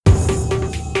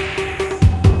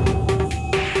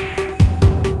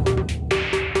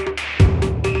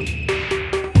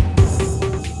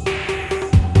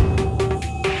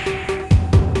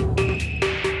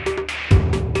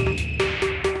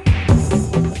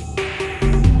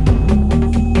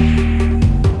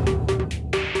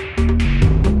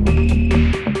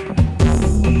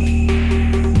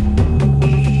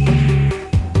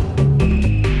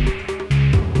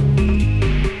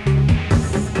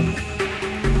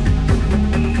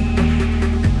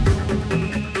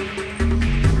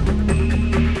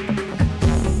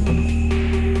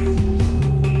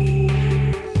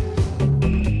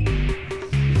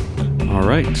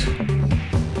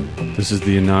right. This is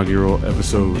the inaugural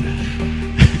episode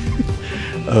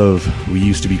of We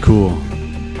Used to Be Cool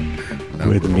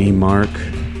with me, Mark.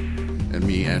 And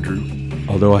me, Andrew.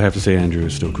 Although I have to say Andrew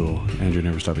is still cool. Andrew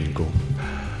never stopped being cool.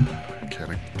 I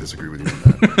can't disagree with you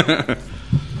on that.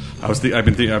 I've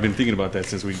been thinking about that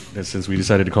since we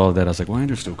decided to call it that. I was like, well,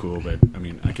 Andrew's still cool, but I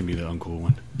mean, I can be the uncool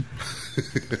one.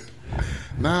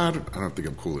 Nah, I don't think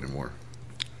I'm cool anymore.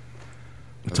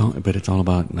 It's all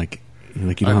about like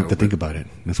you don't have to think about it.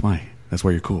 That's why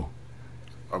you're cool.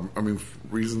 I mean,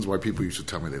 reasons why people used to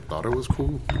tell me they thought it was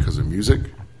cool because of music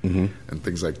and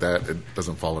things like that. It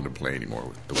doesn't fall into play anymore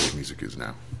with the way music is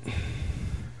now.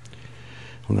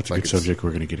 Well, that's a good subject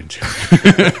we're going to get into.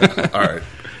 All right.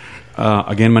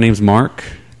 Again, my name's Mark.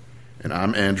 And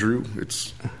I'm Andrew.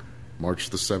 It's March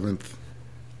the 7th.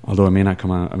 Although it may not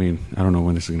come out. I mean, I don't know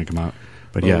when this is going to come out.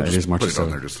 But yeah, it is March the 7th. Put it on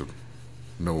there just to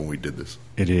know when we did this.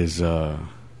 It is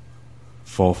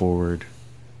Fall Forward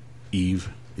Eve.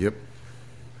 Yep.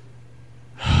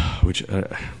 Which I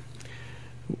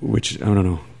don't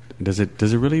know. Does it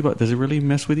really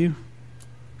mess with you?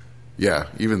 Yeah,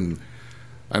 even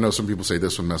I know some people say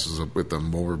this one messes up with them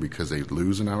more because they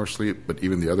lose an hour's sleep, but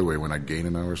even the other way, when I gain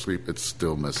an hour's sleep, it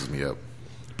still messes me up.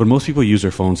 But most people use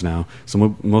their phones now,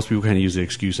 so most people can't use the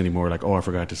excuse anymore, like, oh, I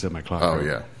forgot to set my clock. Oh,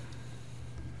 right?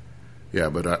 Yeah,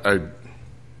 but I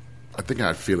think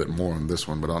I feel it more on this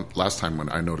one. But last time when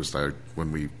I noticed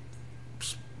when we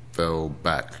fell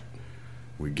back,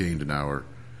 we gained an hour.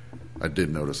 I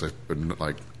did notice it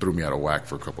threw me out of whack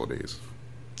for a couple of days.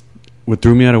 What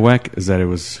threw me out of whack is that it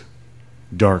was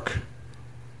dark.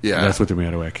 Yeah, that's what threw me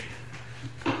out of whack.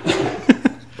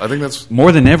 I think that's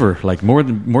more than ever, like more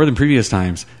than previous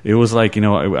times. It was like,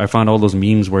 I found all those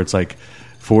memes where it's like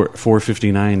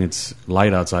 4:59, it's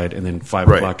light outside, and then 5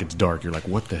 o'clock it's dark. You're like,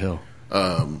 what the hell?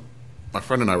 My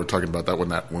friend and I were talking about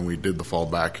that when we did the fall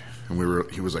back,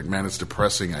 and he was like, man, it's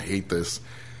depressing. I hate this.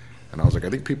 And I was like, I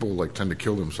think people tend to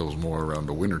kill themselves more around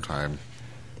the winter time.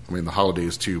 I mean, the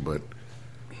holidays too, but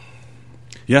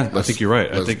yeah, I think you're right.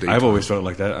 I think I've always felt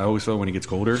like that. I always felt when it gets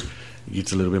colder, it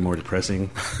gets a little bit more depressing.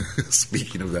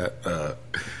 Speaking of that,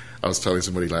 I was telling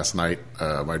somebody last night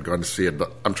I'd gone to see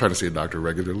I'm trying to see a doctor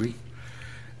regularly,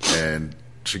 and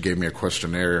she gave me a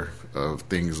questionnaire of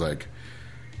things like,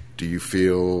 do you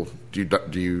find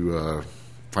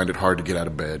it hard to get out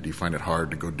of bed? Do you find it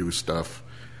hard to go do stuff?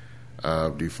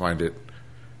 Do you find it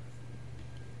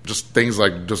just things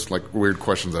like weird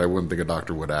questions that I wouldn't think a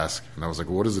doctor would ask? And I was like,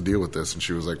 well, what is the deal with this? And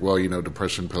she was like, well,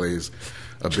 depression plays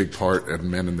a big part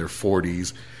in men in their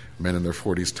 40s. Men in their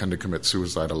 40s tend to commit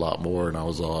suicide a lot more. And I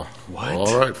was all, what?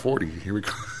 All right, 40, here we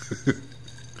go.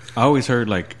 I always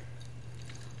heard I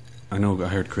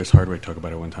heard Chris Hardwick talk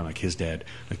about it one time, like his dad,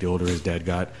 like the older his dad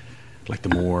got, like the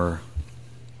more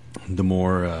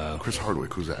Chris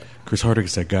Hardwick, who's that? Chris Hardwick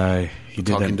is that guy. He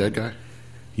did Talking Dead guy?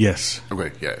 Yes.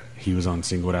 Okay, yeah. He was on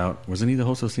Singled Out. Wasn't he the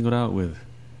host of Singled Out with?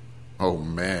 Oh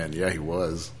man, yeah, he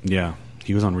was. Yeah,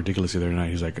 he was on Ridiculous the other night.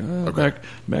 He's like,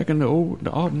 back in the old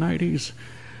 90s.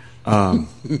 And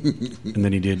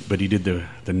then he did the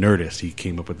Nerdist. He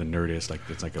came up with the Nerdist,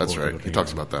 that's right. He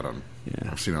talks about that on. Yeah,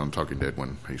 I've seen it on Talking Dead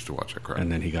when I used to watch that crap.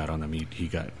 And then he got on them. He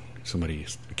got somebody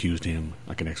accused him,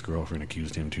 like an ex-girlfriend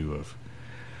accused him too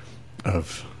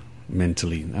of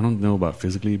mentally, I don't know about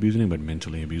physically abusing him, but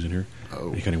mentally abusing her.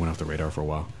 Oh. He kind of went off the radar for a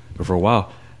while. But for a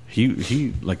while,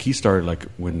 he started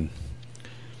when,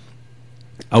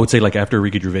 I would say after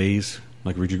Ricky Gervais,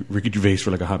 Ricky Gervais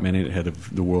for a hot minute had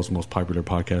the world's most popular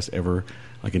podcast ever,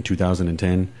 in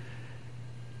 2010.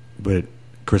 But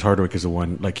Chris Hardwick is the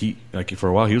one, for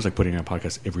a while he was putting out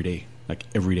podcasts every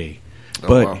day.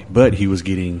 Oh, wow. But he was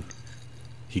getting,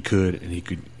 he could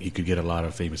get a lot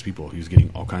of famous people. He was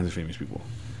getting all kinds of famous people.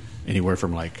 Anywhere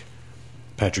from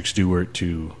Patrick Stewart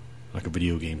to a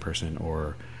video game person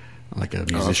or a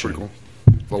musician. Oh, that's pretty cool.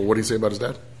 Well, what do you say about his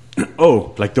dad?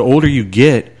 The older you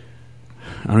get,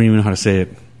 I don't even know how to say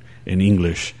it in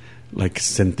English,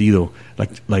 sentido,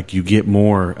 you get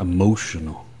more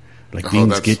emotional.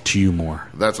 Things get to you more.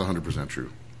 That's 100%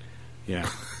 true. Yeah.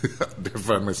 I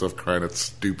find myself crying at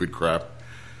stupid crap.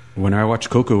 When I watch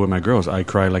Coco with my girls, I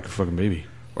cry like a fucking baby.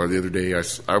 Or the other day, I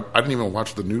didn't even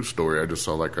watch the news story. I just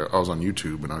saw I was on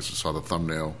YouTube and I just saw the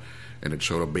thumbnail and it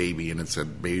showed a baby and it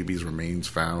said baby's remains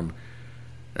found.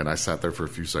 And I sat there for a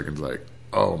few seconds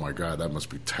oh my God, that must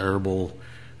be terrible.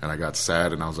 And I got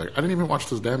sad and I was like, I didn't even watch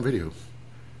this damn video.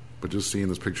 But just seeing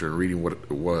this picture and reading what it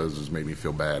was just made me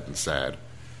feel bad and sad.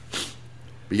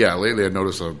 But yeah, lately I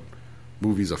noticed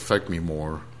movies affect me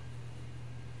more.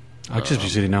 I'll just be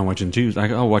sitting down watching too.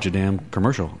 I'll watch a damn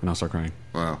commercial and I'll start crying.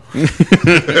 Wow.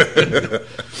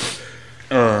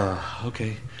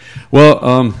 Okay.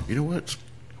 Well, You know what?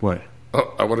 what?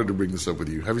 Oh, I wanted to bring this up with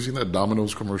you. Have you seen that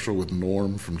Domino's commercial with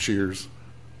Norm from Cheers?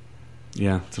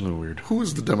 Yeah, it's a little weird. Who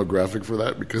is the demographic for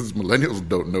that? Because millennials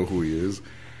don't know who he is,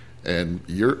 and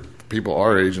people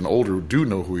our age and older do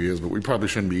know who he is, but we probably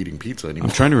shouldn't be eating pizza anymore.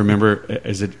 I'm trying to remember.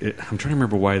 I'm trying to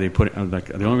remember why they put it. Like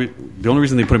the only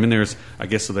reason they put him in there is, I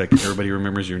guess, so that everybody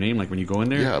remembers your name. Like when you go in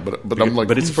there. Yeah, but I'm like,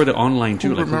 but it's for the online too.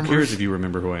 who Like, who remembers? cares if you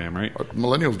remember who I am, right?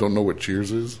 Millennials don't know what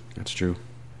Cheers is. That's true.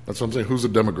 That's what I'm saying. Who's the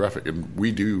demographic? And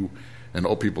we do, and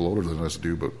old people older than us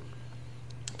do, but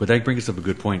But that brings up a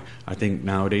good point. I think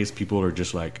nowadays people are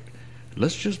just like,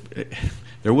 let's just.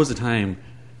 There was a time,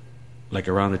 like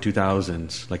around the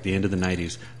 2000s, like the end of the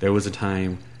 90s. There was a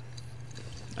time.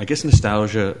 I guess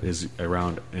nostalgia is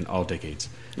around in all decades,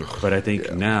 but I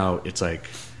think now it's like,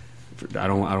 I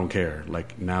don't care.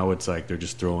 Like now it's like they're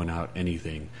just throwing out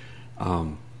anything.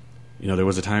 There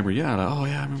was a time where oh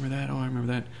yeah, I remember that. Oh, I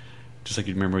remember that. Just like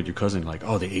you remember with your cousin, like,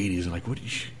 oh, the 80s, and like, what?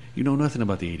 You know nothing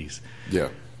about the 80s. yeah.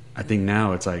 I think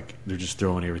now it's like they're just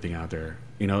throwing everything out there.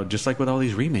 Just like with all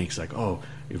these remakes, like, oh,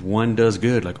 if one does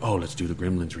good, like, oh, let's do the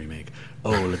Gremlins remake.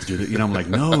 Oh, let's do the. I'm like,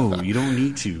 no, you don't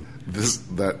need to.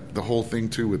 The whole thing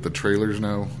too with the trailers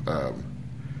now.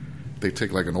 They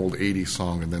take like an old 80s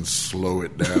song and then slow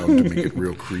it down to make it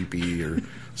real creepy or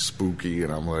spooky,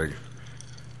 and I'm like,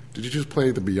 did you just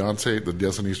play the Beyonce, the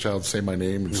Destiny's Child, Say My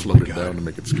Name, and slowed it down to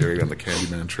make it scary on the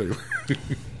Candyman trailer?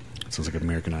 Sounds like an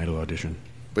American Idol audition.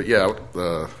 But yeah,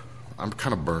 I'm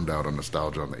kind of burned out on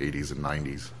nostalgia on the 80s and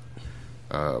 90s.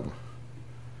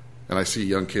 And I see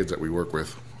young kids that we work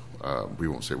with. We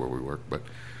won't say where we work, but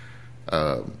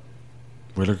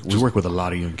we work with a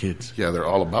lot of young kids. yeah, they're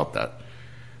all about that.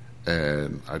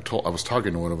 And I was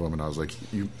talking to one of them, and I was like,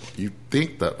 you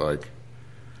think that, like,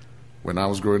 when I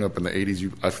was growing up in the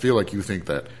 80s, I feel like you think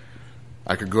that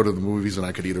I could go to the movies and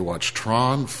I could either watch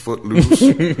Tron,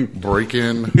 Footloose,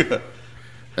 Break-In,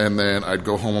 and then I'd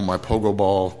go home on my pogo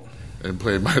ball and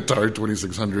play my Atari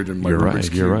 2600 and my Rubik's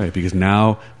Cube. You're right, because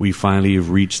now we finally have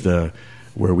reached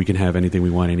where we can have anything we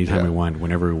want, anytime we want,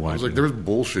 whenever we want. I was like, there was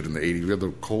bullshit in the 80s. We had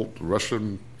the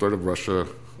threat of Russia,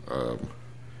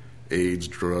 AIDS,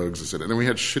 drugs, and then we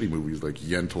had shitty movies like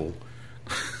Yentl.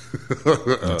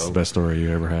 That's the best story you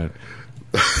ever had.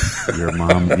 Your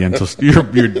mom, Yentl, your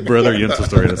brother, Yentl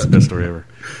story. That's the best story ever.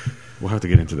 We'll have to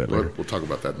get into that later. We'll talk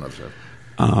about that another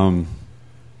time.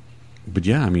 But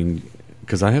yeah, I mean,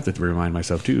 because I have to remind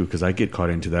myself too, because I get caught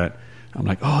into that. I'm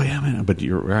like, oh yeah, man. But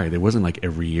you're right. It wasn't like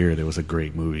every year there was a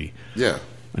great movie. Yeah.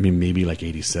 I mean, maybe like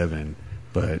 87,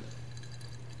 but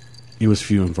it was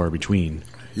few and far between.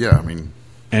 Yeah, I mean,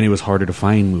 and it was harder to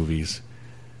find movies.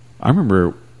 I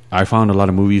remember I found a lot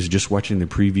of movies just watching the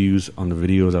previews on the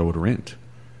videos I would rent.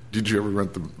 Did you ever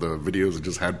rent the videos that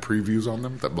just had previews on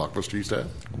them that Blockbuster used to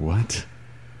have? What?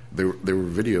 There were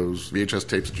videos, VHS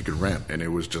tapes that you could rent, and it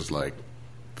was just like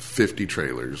 50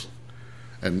 trailers.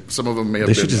 And some of them may have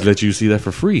been... They should just let you see that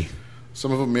for free.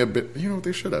 Some of them may have been...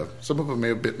 they should have. Some of them may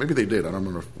have been... Maybe they did. I don't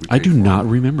remember if we I do paid for not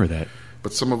them. remember that.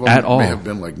 But some of them At all. may have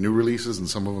been like new releases, and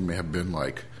some of them may have been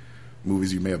like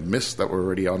movies you may have missed that were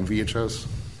already on VHS.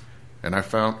 And I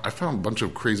found a bunch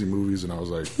of crazy movies, and I was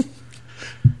like,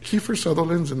 Kiefer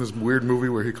Sutherland's in this weird movie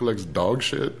where he collects dog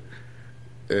shit,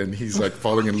 and he's like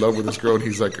falling in love with this girl, and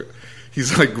he's like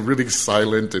really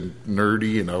silent and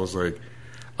nerdy, and I was like,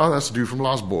 oh, that's the dude from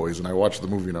Lost Boys. And I watched the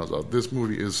movie, and I was like, this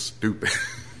movie is stupid.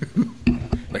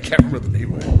 I can't remember the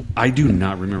name of it. I do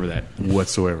not remember that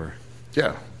whatsoever.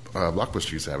 Yeah,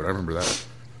 Blockbuster used to have it. I remember that.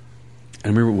 I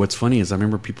remember what's funny is I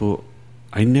remember people.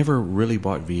 I never really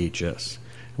bought VHS.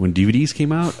 When DVDs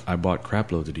came out, I bought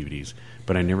crap loads of DVDs,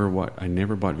 but I never bought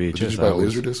VHS. Did you buy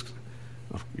Laserdiscs?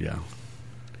 Yeah,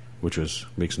 which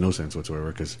makes no sense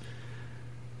whatsoever because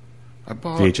I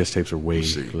bought VHS tapes are way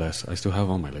less. I still have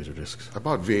all my Laserdiscs. I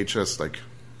bought VHS like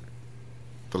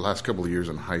the last couple of years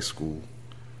in high school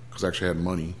because I actually had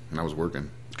money and I was working.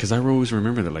 Because I always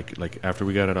remember that, like after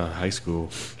we got out of high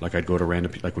school, like I'd go to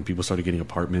random, like when people started getting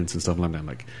apartments and stuff like that,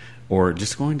 like, or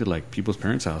just going to like people's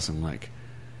parents' house and like,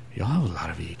 y'all have a lot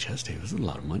of VHS tapes. This is a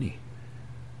lot of money.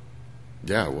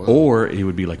 Yeah, it was. Or it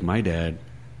would be like my dad,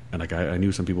 and like I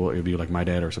knew some people. It would be like my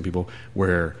dad or some people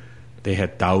where they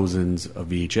had thousands of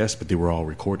VHS, but they were all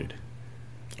recorded.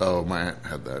 Oh, my aunt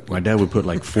had that. My dad would put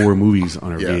like 4 movies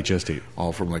on a VHS tape,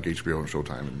 all from like HBO and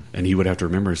Showtime, and he would have to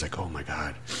remember. He's like, "Oh my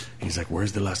god!" He's like,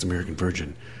 "Where's The Last American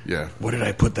Virgin?" Yeah. What did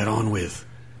I put that on with?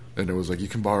 And it was like, you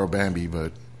can borrow Bambi,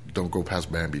 but don't go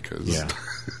past Bambi because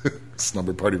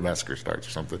Slumber Party Massacre starts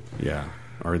or something. Yeah.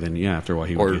 Or then, after a while,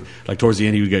 he would like towards the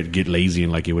end, he would get lazy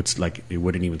and like it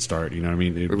wouldn't even start. You know what I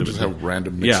mean? It would just have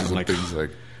random mixes of like, things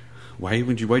like.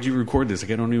 Why'd you record this?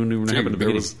 Like, I don't even know what happened at the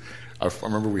beginning. I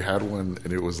remember we had one,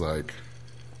 and it was like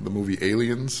the movie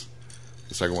Aliens,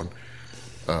 the second one,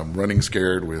 Running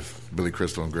Scared with Billy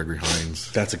Crystal and Gregory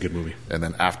Hines. That's a good movie. And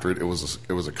then after it was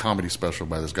a comedy special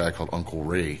by this guy called Uncle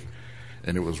Ray,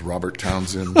 and it was Robert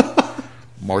Townsend,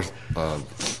 what's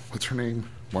her name?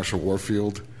 Marsha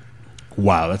Warfield.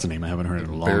 Wow, that's a name I haven't heard in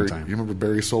a long time. You remember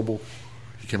Barry Sobel?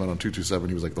 He came out on 227.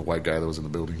 He was like the white guy that was in the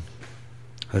building.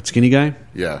 That skinny guy?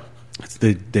 Yeah.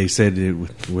 They said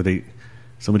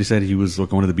somebody said he was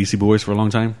like one of the BC Boys for a long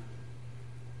time.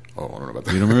 Oh, I don't know about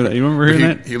that. You don't remember that? You remember hearing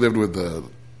that? He lived with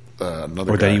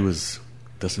another or guy. That he was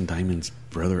Dustin Diamond's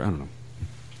brother. I don't know.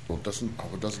 Well, Dustin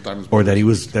Diamond's or that he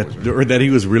was or that he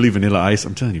was really Vanilla Ice.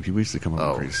 I'm telling you, people used to come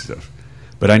up with crazy stuff.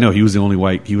 But I know he was the only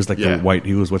white. He was like the white.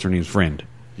 He was what's her name's friend.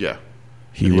 Yeah.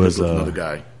 He was another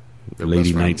guy.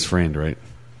 Lady Knight's friend, right?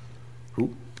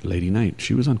 Who? Lady Knight.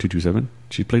 She was on 227.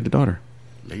 She played the daughter.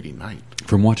 Lady Knight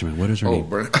from Watchmen. What is her name?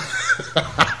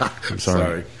 I'm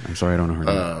sorry. I'm sorry. I don't know her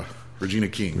name. Regina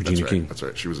King. Regina King. That's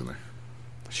right. She was in there.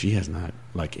 She has not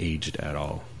aged at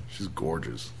all. She's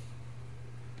gorgeous.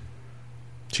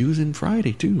 She was in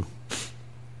Friday too.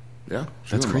 Yeah,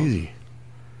 that's crazy.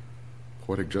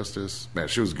 Poetic Justice. Man,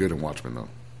 she was good in Watchmen though.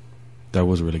 That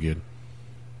was really good.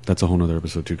 That's a whole nother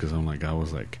episode too, because I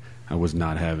was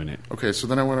not having it. Okay, so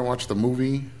then I went and watched the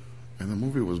movie, and the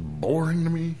movie was boring to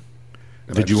me.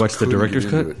 Did you watch the director's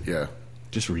cut? Yeah.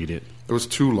 Just read it. It was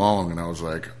too long, and I was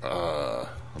like, I'm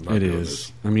not doing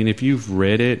this. I mean, if you've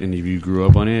read it and if you grew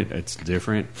up on it, it's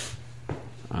different.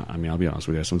 I mean, I'll be honest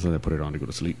with you. Sometimes I put it on to go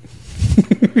to sleep.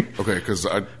 Okay, because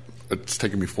it's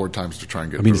taken me 4 times to try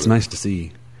and get I mean, it's nice to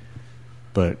see,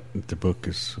 but the book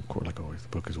is, of course, like always, the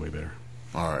book is way better.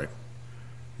 All right.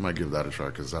 I might give that a try,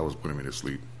 because that was putting me to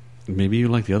sleep. Maybe you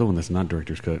like the other one that's not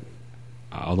director's cut.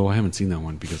 Although I haven't seen that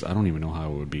one, because I don't even know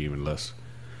how it would be even less.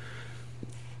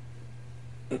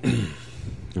 I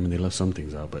mean, they left some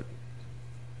things out, but...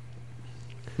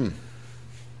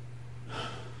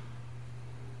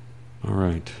 All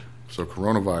right. So,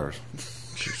 coronavirus.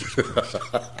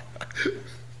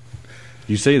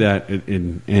 You say that,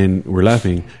 and we're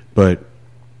laughing, but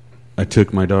I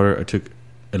took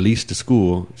Elise to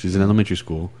school. She's in elementary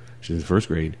school. She's in 1st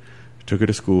grade. I took her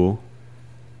to school.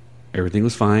 Everything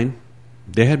was fine.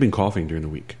 They had been coughing during the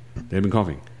week. They had been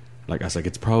coughing. Like I was like,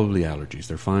 it's probably allergies.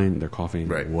 They're fine. They're coughing.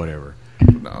 Right. Whatever.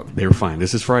 No. They were fine.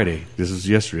 This is Friday. This is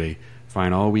yesterday.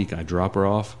 Fine all week. I drop her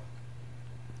off.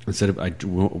 Instead of I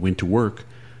went to work.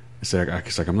 I said, I'm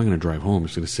not going to drive home. I'm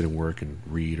just going to sit and work and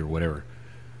read or whatever.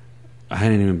 I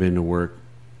hadn't even been to work.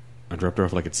 I dropped her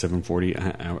off like at 7:40.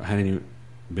 I hadn't even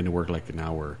been to work like an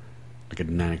hour, like at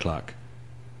 9 o'clock.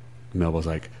 Mel was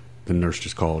like, the nurse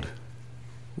just called.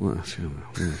 Well,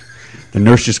 the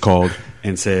nurse just called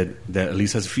and said that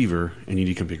Elise has a fever and you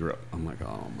need to come pick her up. I'm like,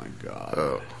 oh my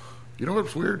God. You know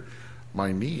what's weird?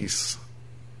 My niece,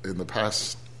 in the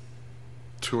past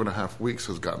 2.5 weeks,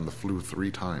 has gotten the flu 3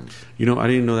 times. You know, I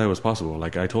didn't know that was possible.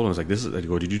 Like I told him, I was like, I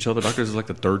go, did you tell the doctor this is like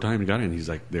the 3rd time you got it? And he's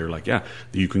like, they're like, yeah,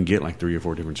 you can get like 3 or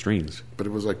 4 different strains. But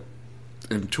it was like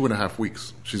in 2.5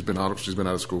 weeks. She's been out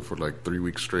of school for like 3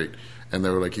 weeks straight. And they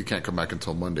were like, you can't come back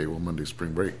until Monday. Well, Monday's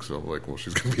spring break. So, like, well,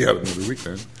 she's going to be out another week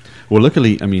then. Well,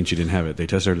 luckily, I mean, she didn't have it. They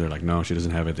tested her. They're like, no, she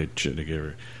doesn't have it. They gave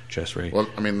her chest ray. Well,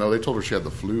 I mean, no, they told her she had the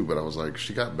flu. But I was like,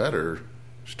 she got better.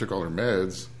 She took all her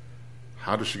meds.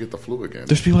 How does she get the flu again?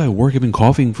 There's people at work have been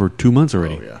coughing for 2 months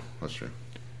already. Oh, yeah. That's true.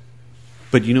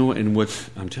 But you know, and what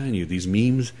I'm telling you, these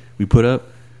memes we put up,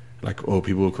 like, oh,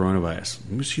 people with coronavirus.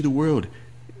 Let me see the world.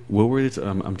 What were it?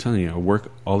 I'm telling you, at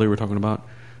work, all they were talking about,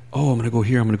 oh, I'm going to go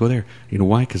here, I'm going to go there. You know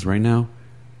why? Because right now,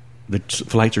 the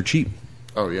flights are cheap.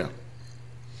 Oh, yeah.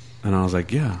 And I was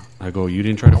like, yeah. I go, you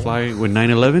didn't try to fly with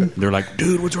 9/11? They're like,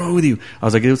 dude, what's wrong with you? I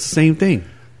was like, it was the same thing.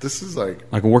 This is like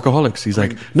a workaholics. He's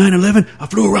like, 9/11, I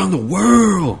flew around the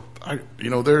world.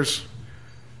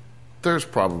 There's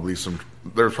probably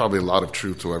a lot of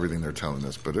truth to everything they're telling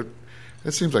us, but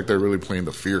it seems like they're really playing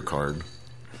the fear card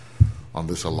on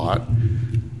this a lot.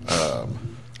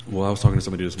 Well, I was talking to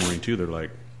somebody this morning too. They're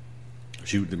like,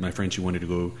 my friend, she wanted to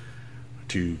go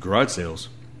to garage sales,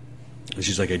 and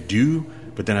she's like, I do,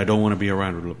 but then I don't want to be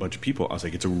around a bunch of people. I was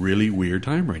like, it's a really weird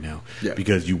time right now,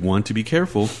 because you want to be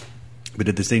careful, but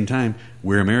at the same time,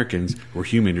 we're Americans, we're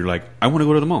human. You're like, I want to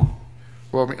go to the mall.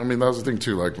 Well, I mean that was the thing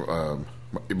too. Like,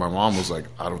 my mom was like,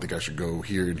 I don't think I should go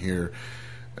here and here.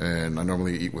 And I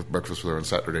normally eat with breakfast with her on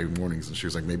Saturday mornings, and she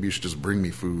was like, maybe you should just bring me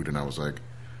food. And I was like,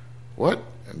 what?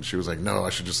 And she was like, no, I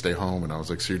should just stay home. And I was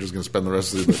like, so you're just going to spend the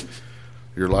rest of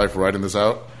your life writing this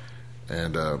out?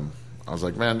 And I was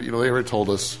like, man, they already told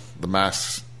us the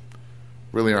masks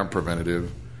really aren't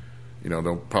preventative.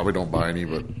 Probably don't buy any,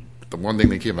 but the one thing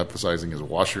they keep emphasizing is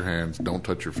wash your hands, don't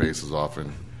touch your face as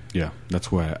often. Yeah,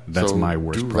 that's my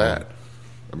worst do problem. that.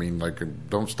 I mean, like,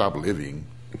 don't stop living.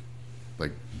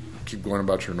 Like, keep going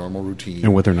about your normal routine.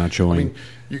 And what they're not showing. I mean,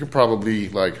 you could probably,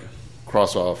 like,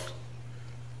 cross off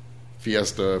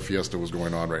Fiesta. Fiesta was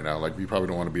going on right now. Like, you probably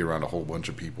don't want to be around a whole bunch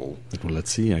of people. Well,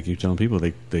 let's see. I keep telling people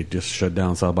they just shut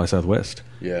down South by Southwest.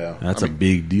 Yeah. That's a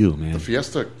big deal, man. The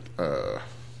Fiesta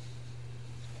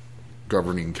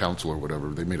governing council or whatever,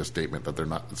 they made a statement that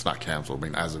it's not canceled. I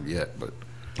mean, as of yet, but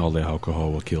all the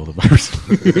alcohol will kill the virus.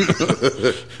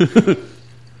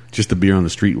 Just the beer on the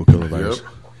street will kill the virus.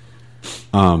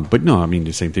 Yep. But no, I mean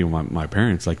the same thing with my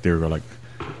parents. Like they were like,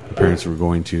 my parents were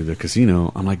going to the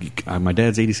casino. I'm like, my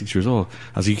dad's 86 years old.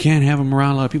 I was like, you can't have him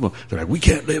around a lot of people. They're like, we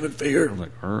can't live in fear. I'm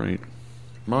like, all right.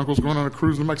 My uncle's going on a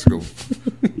cruise to Mexico.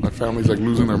 My family's like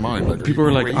losing their mind. Like, people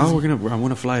are like, oh, I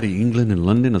want to fly to England and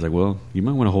London. I was like, well, you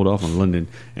might want to hold off on London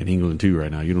and England too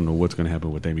right now. You don't know what's going to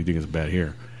happen with them. You think it's bad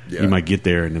here. Yeah. You might get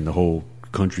there and then the whole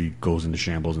country goes into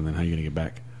shambles, and then how are you going to get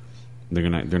back? They're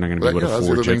not going to be able to afford that's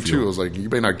the other thing fuel. too. I was like, you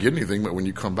may not get anything, but when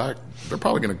you come back, they're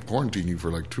probably going to quarantine you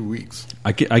for like 2 weeks.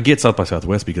 I get South by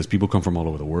Southwest because people come from all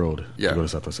over the world to go to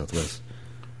South by Southwest.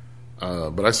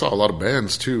 But I saw a lot of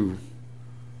bands too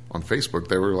on Facebook.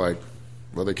 They were like,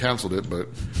 well, they canceled it, but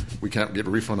we can't get a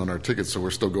refund on our tickets, so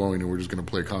we're still going, and we're just going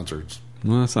to play concerts.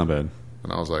 Well, that's not bad.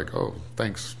 And I was like, oh,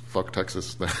 thanks. Fuck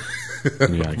Texas. Yeah,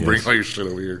 I guess. Bring all your shit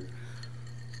over here.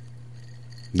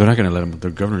 They're not going to let them. The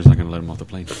governor's not going to let them off the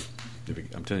plane.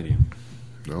 I'm telling you.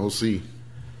 We'll see.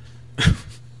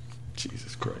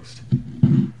 Jesus Christ.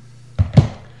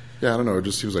 Yeah, I don't know. It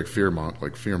just seems like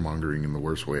fear-mongering in the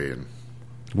worst way. And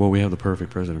well, we have the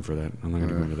perfect president for that. I'm not going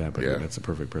to go into that, but that's the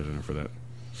perfect president for that.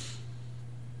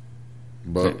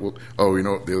 But the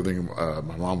other thing,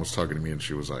 my mom was talking to me, and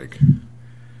she was like,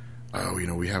 "Oh,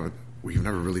 we've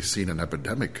never really seen an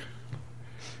epidemic."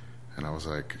 And I was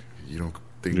like, "You don't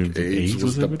think AIDS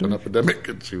was an epidemic?"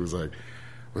 And she was like,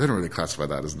 well, they don't really classify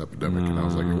that as an epidemic. And I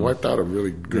was like, it wiped out a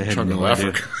really good chunk of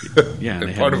Africa. Yeah, and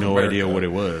they had no idea what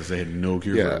it was. They had no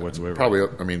cure for it whatsoever. Probably,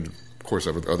 I mean, of course,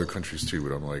 other countries too,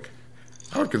 but I'm like,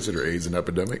 I would consider AIDS an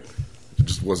epidemic. It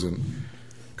just wasn't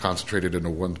concentrated into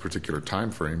one particular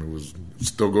time frame. It was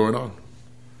still going on.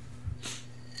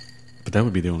 But that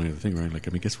would be the only other thing, right?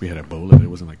 Like, I guess we had Ebola. It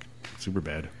wasn't like super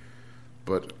bad.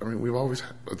 But I mean, we've always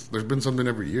there's been something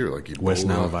every year, like Ebola, West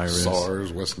Nile virus,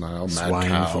 SARS, West Nile, mad swine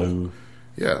cow. flu.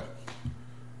 Yeah,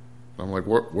 I'm like,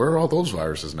 where are all those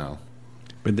viruses now?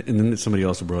 And then somebody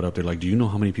also brought up, they're like, do you know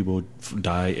how many people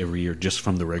die every year just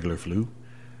from the regular flu?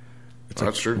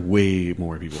 That's true. Way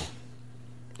more people.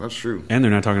 That's true. And they're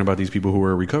not talking about these people who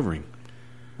are recovering.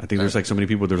 I think there's like so many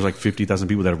people. There's like 50,000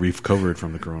 people that have recovered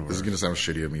from the coronavirus. This is going to sound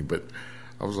shitty of me, but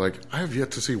I was like, I have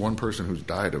yet to see one person who's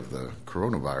died of the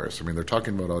coronavirus. I mean, they're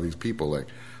talking about all these people. Like,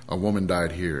 a woman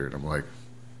died here, and I'm like,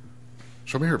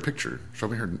 show me her picture. Show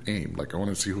me her name. Like, I want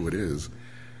to see who it is.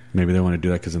 Maybe they want to do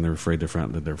that because then they're afraid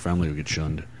that their family will get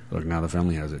shunned. Like, now the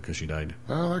family has it because she died.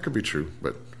 Well, that could be true,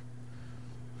 but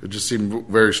it just seemed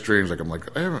very strange. Like, I'm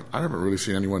like, I haven't really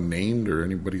seen anyone named or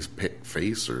anybody's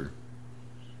face or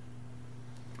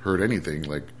heard anything.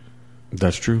 Like,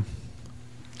 that's true.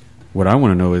 What I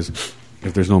want to know is,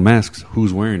 if there's no masks,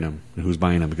 who's wearing them and who's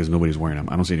buying them? Because nobody's wearing them.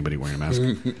 I don't see anybody wearing a mask.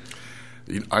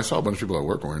 I saw a bunch of people at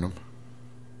work wearing them.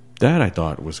 That I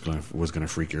thought was gonna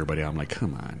freak everybody out. I'm like,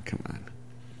 come on.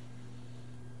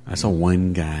 I saw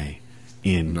one guy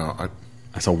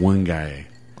I saw one guy.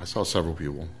 I saw several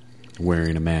people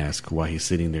wearing a mask while he's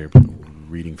sitting there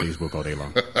reading Facebook all day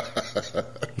long.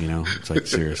 It's like,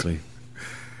 seriously,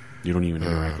 you don't even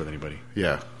interact with anybody.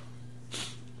 Yeah.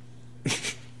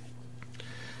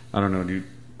 I don't know, dude.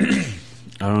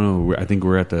 I don't know. I think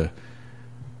we're at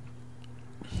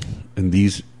in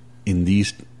these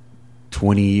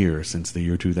 20 years since the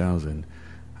year 2000.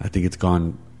 I think it's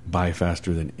gone by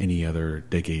faster than any other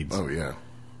decades. Oh yeah.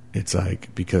 It's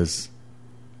like, because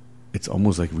it's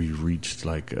almost like we reached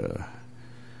like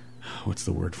what's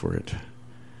the word for it?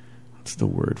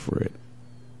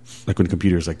 Like when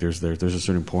computers, like there's a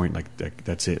certain point, like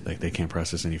that's it. Like they can't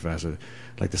process any faster.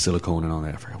 Like the silicone and all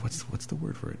that. I forgot what's the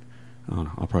word for it. I don't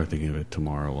know. I'll probably think of it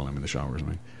tomorrow while I'm in the shower or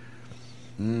something.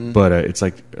 But it's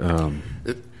like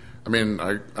I mean,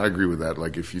 I agree with that.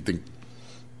 Like, if you think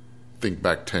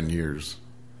back 10 years,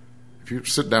 if you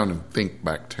sit down and think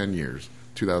back 10 years,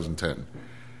 2010,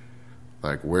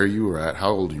 like where you were at, how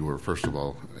old you were, first of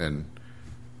all, and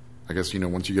I guess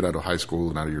once you get out of high school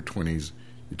and out of your 20s,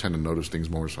 you tend to notice things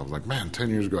more. So I was like, man,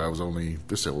 10 years ago I was only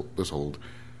this old.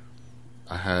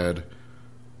 I had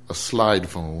a slide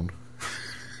phone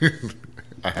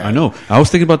I know. I was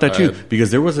thinking about that too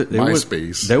because there was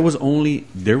MySpace.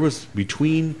 There was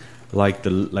between like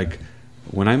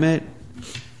when I met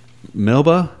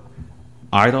Melba,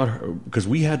 I thought because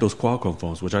we had those Qualcomm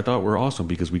phones, which I thought were awesome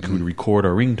because we could record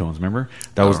our ringtones. Remember,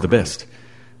 that was the best,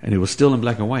 and it was still in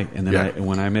black and white. And then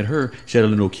when I met her, she had a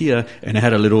little Nokia, and it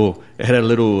had a little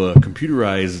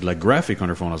computerized like graphic on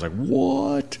her phone. I was like,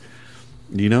 what?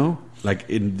 You know, like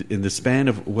in the span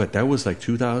of what that was like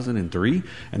 2003,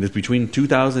 and it's between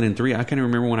 2003. I can't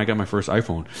remember when I got my first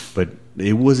iPhone, but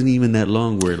it wasn't even that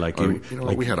long. Where like we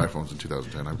had iPhones in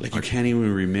 2010. You can't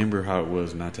even remember how it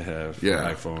was not to have an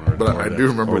iPhone I do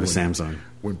remember the Samsung.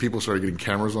 When people started getting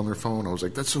cameras on their phone, I was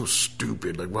like, that's so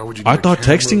stupid. Like, why would you? I thought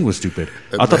texting was stupid.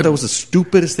 I thought that was the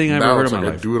stupidest thing I ever heard in my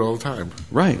life. I do it all the time.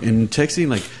 Right, and texting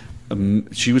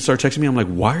she would start texting me. I'm like,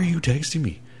 why are you texting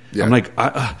me? Yeah. I'm like,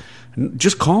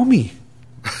 just call me.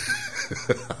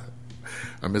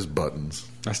 I miss buttons.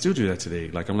 I still do that today.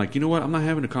 Like I'm like, you know what? I'm not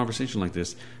having a conversation like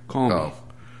this. Call me.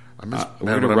 I miss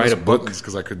write a buttons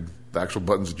because the actual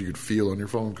buttons that you could feel on your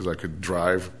phone because I could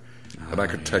drive and I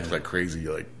could text like crazy,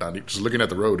 like not just looking at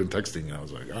the road and texting. And I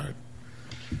was like, all right.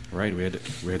 Right, we had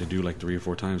to do like 3 or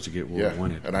 4 times to get what we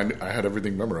wanted. And I had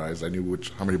everything memorized. I knew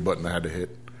how many buttons I had to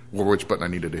hit, or which button I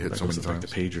needed to hit. So many times. Like the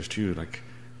pagers too. Like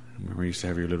remember, you used to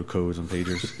have your little codes on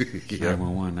pagers.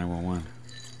 911, 911.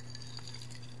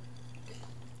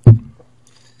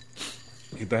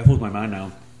 It baffles my mind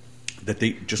now that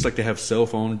they just like they have cell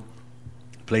phone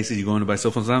places you go in to buy cell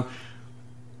phones now.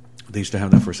 They used to have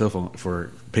that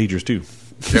for pagers too.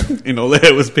 Yeah. And all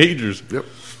that was pagers. Yep.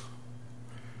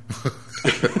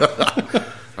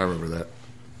 I remember that.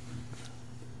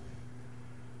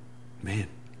 Man,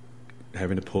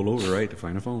 having to pull over right to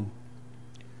find a phone.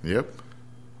 Yep.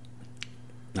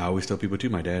 I always tell people too.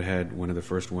 My dad had one of the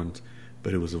first ones,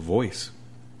 but it was a voice.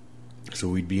 So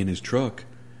we'd be in his truck.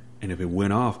 And if it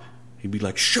went off, he'd be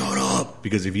like, "Shut up!"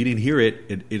 Because if he didn't hear it,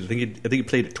 I think he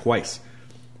played it twice.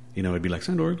 You know, it'd be like,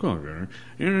 "Sandor, call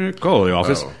the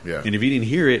office." Oh, yeah. And if he didn't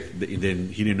hear it, then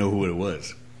he didn't know who it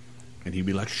was, and he'd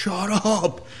be like, "Shut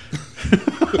up!"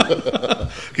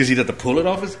 Because he'd have to pull it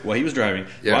off while he was driving.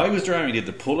 Yeah. While he was driving, he had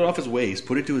to pull it off his waist,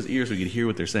 put it to his ear so he could hear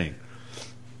what they're saying.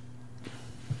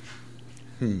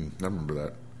 I remember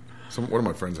that. One of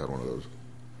my friends had one of those.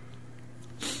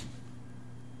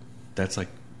 That's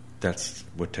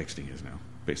what texting is now,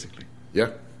 basically. Yeah.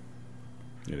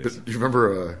 It is. Do you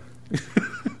remember,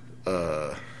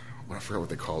 I forgot what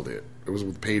they called it. It was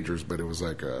with pagers, but it was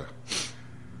like a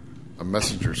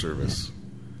messenger service.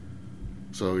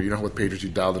 So you know how with pagers you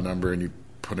dial the number and you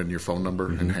put in your phone number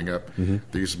and hang up? Mm-hmm.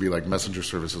 There used to be like messenger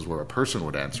services where a person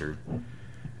would answer,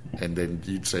 and then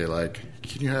you'd say like,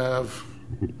 "Can you have..."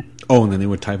 Oh, and then they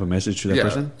would type a message to that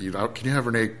person? Can you have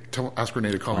Renee, ask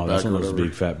Renee to call me back? That's one of those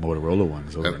big fat Motorola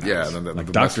ones. Those are nice. And then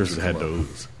like doctors had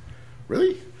those.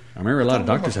 Really? I remember a lot of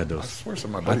doctors had those. I swear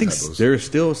some of my I think had those. there are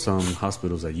still some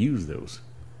hospitals that use those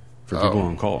for people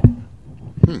on call.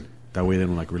 That way they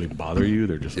don't like really bother you.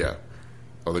 They're just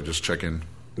they just check in.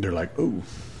 They're like, oh,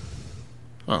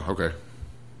 okay.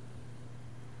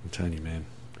 I'm telling you, man.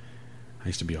 I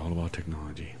used to be all about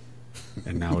technology.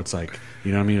 And now it's like,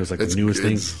 you know what I mean? It was like the newest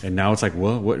thing. And now it's like,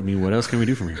 what else can we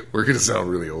do from here? We're going to sound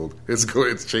really old.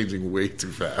 It's changing way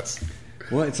too fast.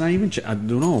 Well, it's not even, I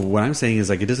don't know. What I'm saying is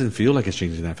like, it doesn't feel like it's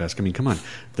changing that fast. I mean, come on.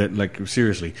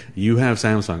 Seriously, you have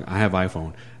Samsung, I have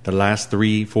iPhone. The last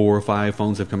 3, 4, 5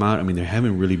 phones have come out. I mean, there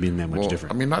haven't really been that much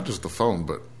different. I mean, not just the phone,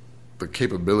 but the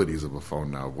capabilities of a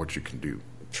phone now, what you can do.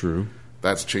 True.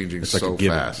 That's changing it's like so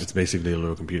fast. It's basically a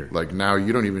little computer. Like now,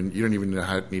 you don't even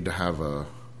need to have a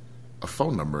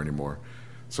phone number anymore.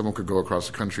 Someone could go across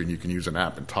the country and you can use an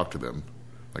app and talk to them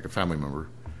like a family member.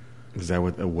 Is that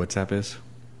what a WhatsApp is?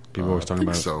 People always talking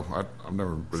about. So I've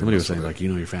never. Really somebody was saying like,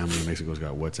 your family in Mexico's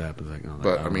got WhatsApp. It's like,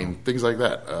 but I mean, things like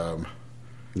that.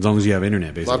 As long as you have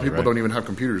internet, basically. A lot of people don't even have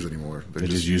computers anymore. They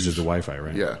just use the Wi-Fi,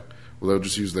 right? Yeah. Well, they'll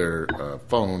just use their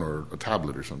phone or a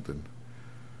tablet or something.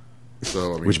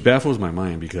 So, I mean, which baffles my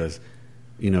mind because,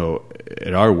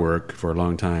 at our work for a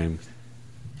long time.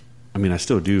 I mean, I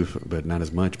still do, but not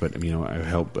as much. But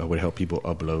I would help people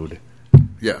upload,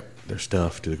 their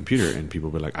stuff to the computer, and people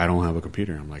would be like, "I don't have a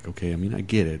computer." I'm like, "Okay, I mean, I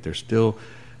get it. There's still,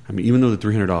 even though the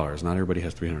 $300, not everybody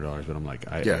has $300, but I'm like,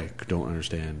 I don't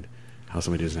understand how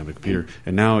somebody doesn't have a computer."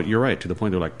 And now you're right to the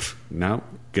point they're like, "Now,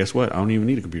 guess what? I don't even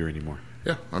need a computer anymore."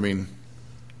 Yeah, I mean,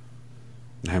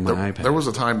 I have my iPad. There was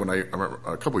a time when I remember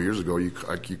a couple of years ago, you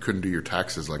couldn't do your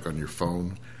taxes like on your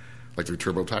phone. Like through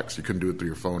TurboTax, you couldn't do it through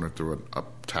your phone or through a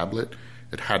tablet.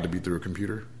 It had to be through a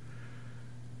computer.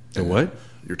 The what?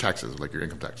 Your taxes, like your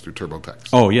income tax through TurboTax.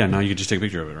 Oh yeah, now you can just take a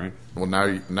picture of it, right? Well, now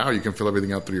you can fill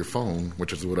everything out through your phone,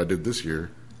 which is what I did this year.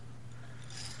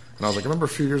 And I was like, I remember a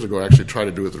few years ago, I actually tried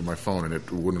to do it through my phone, and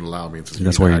it wouldn't allow me.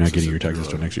 That's why you're not getting your taxes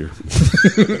till next year.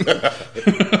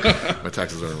 My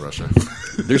taxes are in Russia.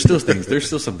 There's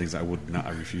still some things I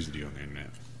refuse to do on the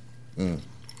internet.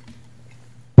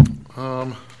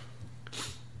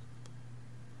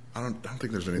 I don't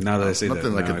think there's anything. Now that I say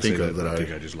nothing that, I can think of that I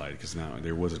think I just lied because now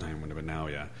there was a time when, but now,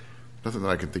 yeah, nothing that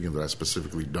I can think of that I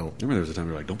specifically don't. Remember, there was a time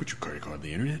you're like, don't put your credit card on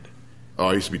the internet. Oh,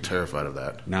 I used to be terrified of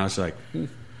that. Now it's like,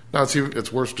 now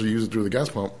it's worse to use it through the gas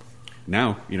pump.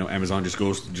 Now Amazon just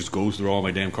goes through all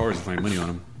my damn cards and find money on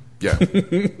them. Yeah,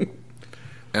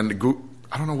 and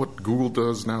I don't know what Google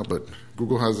does now, but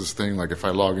Google has this thing like if I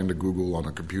log into Google on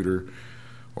a computer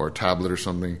or a tablet or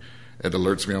something, it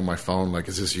alerts me on my phone like,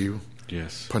 "Is this you?"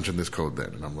 Yes. Punch in this code then,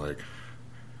 and I'm like,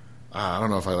 I don't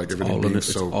know if I like everything being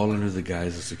so. It's all under the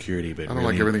guise of security, but I don't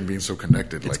like everything being so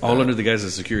connected. It's all under the guise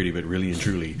of security, but really and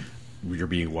truly, you're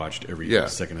being watched every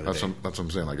second of the day. That's what I'm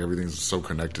saying. Like everything's so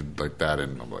connected like that,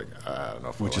 and I'm like, I don't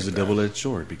know. Which is a double-edged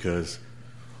sword because,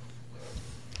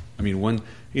 I mean,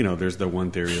 there's the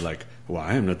one theory like, well,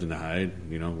 I have nothing to hide,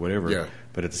 whatever. Yeah.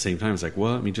 But at the same time, it's like,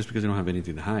 well, I mean, just because you don't have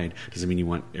anything to hide doesn't mean you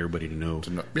want everybody to know.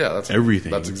 That's everything.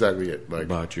 That's exactly it. Like,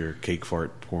 about your cake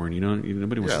fart porn.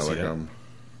 Nobody wants to see that.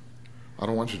 I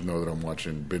don't want you to know that I'm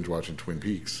binge watching Twin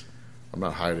Peaks. I'm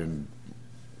not hiding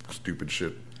stupid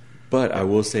shit. But I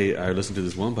will say, I listened to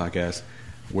this one podcast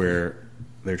where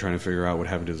they're trying to figure out what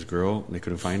happened to this girl, and they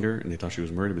couldn't find her, and they thought she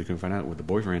was murdered, but they couldn't find out with the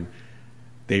boyfriend.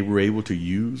 They were able to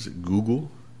use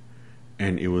Google.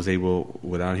 And it was able,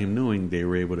 without him knowing, they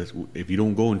were able to, if you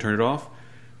don't go and turn it off,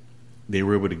 they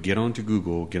were able to get onto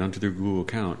their Google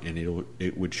account, and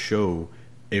it would show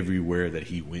everywhere that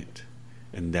he went.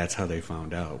 And that's how they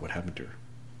found out what happened to her.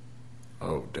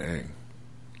 Oh, dang.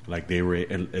 Like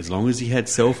as long as he had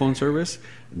cell phone service,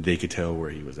 they could tell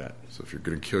where he was at. So if you're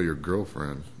going to kill your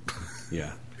girlfriend,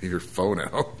 yeah, leave your phone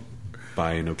out.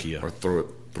 Buy a Nokia. Or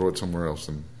throw it somewhere else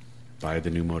and buy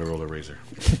the new Motorola Razr.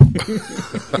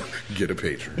 Get a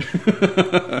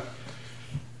pager.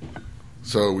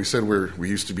 So we said we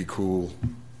used to be cool.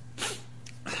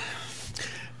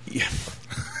 Yeah.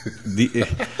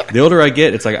 The older I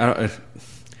get, it's like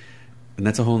and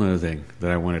that's a whole other thing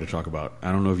that I wanted to talk about.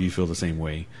 I don't know if you feel the same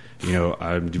way.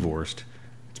 I'm divorced.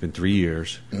 It's been 3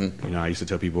 years. Mm-hmm. I used to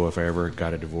tell people if I ever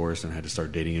got a divorce and had to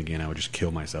start dating again, I would just kill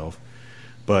myself.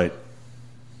 But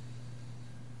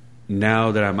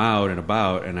now that I'm out and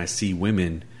about and I see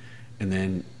women, and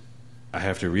then I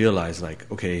have to realize, like,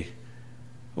 okay,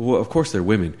 well, of course they're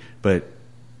women, but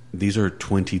these are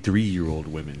 23-year-old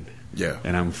women. Yeah.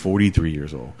 And I'm 43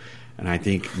 years old. And I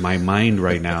think my mind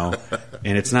right now,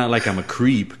 and it's not like I'm a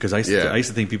creep, because I used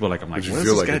to think people like, what's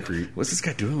this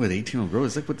guy doing with an 18-year-old girl?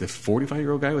 It's like with the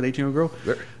 45-year-old guy with an 18-year-old girl.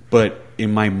 There. But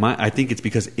in my mind, I think it's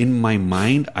because in my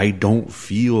mind, I don't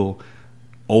feel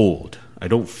old. I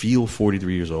don't feel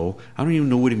 43 years old. I don't even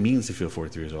know what it means to feel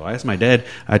 43 years old. I told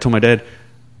my dad,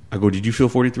 I go, did you feel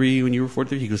 43 when you were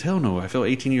 43? He goes, hell no, I felt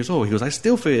 18 years old. He goes, I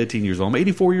still feel 18 years old. I'm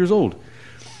 84 years old.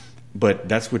 But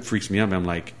that's what freaks me out. I'm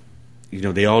like,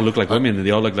 they all look like women, and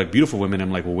they all look like beautiful women.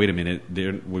 I'm like, well, wait a minute.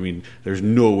 There's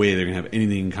no way they're going to have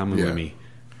anything in common with me.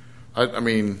 I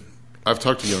mean, I've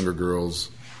talked to younger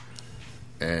girls,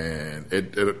 and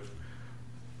it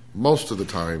most of the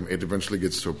time, it eventually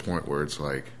gets to a point where it's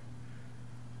like,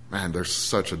 man, there's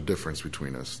such a difference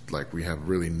between us. Like, we have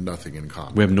really nothing in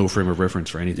common. We have no frame of reference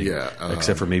for anything. Yeah.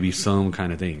 Except for maybe some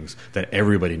kind of things that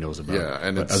everybody knows about.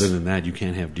 Yeah. But other than that, you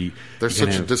can't have deep... There's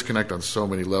such a disconnect on so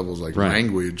many levels, like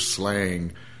language,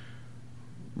 slang,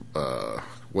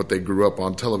 what they grew up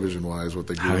on television-wise, what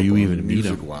they grew up on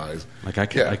music-wise. Like, I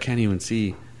can't even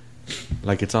see...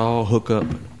 Like, it's all hookup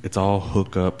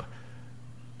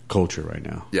culture right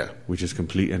now. Yeah. Which is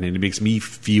complete, and it makes me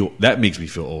feel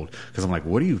old, because I'm like,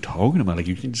 what are you talking about? Like,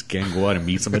 you can't go out and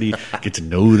meet somebody, get to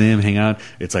know them, hang out.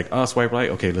 It's like, oh, swipe right,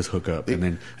 okay, let's hook up,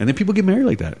 and then people get married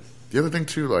like that. The other thing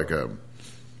too, like,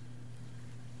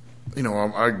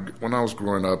 when I was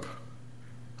growing up,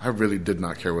 I really did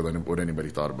not care what anybody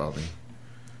thought about me.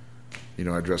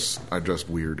 I dressed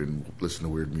weird and listened to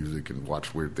weird music and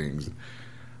watched weird things.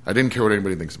 I didn't care what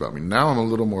anybody thinks about me. Now I'm a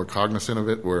little more cognizant of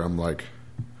it, where I'm like,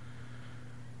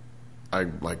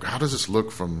 how does this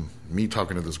look from me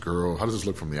talking to this girl? How does this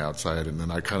look from the outside? And then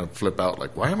I kind of flip out,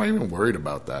 like, why am I even worried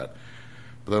about that?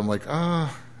 But then I'm like, I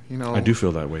do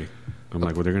feel that way. I'm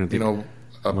like, well, they're going to think...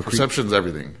 perception's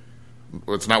everything.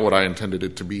 It's not what I intended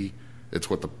it to be. It's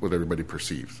what everybody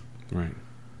perceives. Right.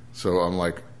 So I'm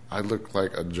like, I look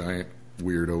like a giant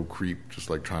weirdo creep just,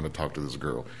 like, trying to talk to this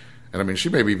girl. And I mean, she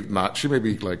may be not. She may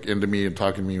be like into me and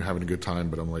talking to me and having a good time.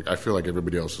 But I'm like, I feel like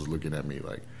everybody else is looking at me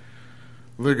like,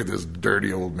 look at this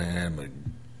dirty old man. Like,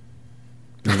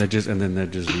 and then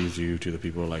that just leaves you to the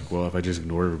people like, well, if I just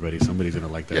ignore everybody, somebody's gonna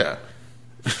like that. Yeah.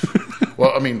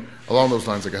 Well, I mean, along those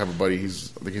lines, like I have a buddy. I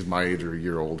think he's my age or a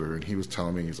year older, and he was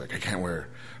telling me, he's like, I can't wear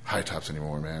high tops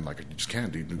anymore, man. Like, I just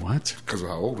can't, dude. What? Because of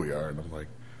how old we are. And I'm like,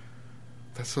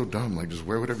 that's so dumb. Like, just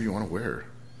wear whatever you want to wear.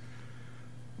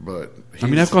 But I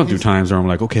mean, I've gone through times where I'm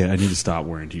like, okay, I need to stop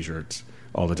wearing t-shirts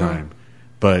all the time. Yeah.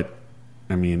 But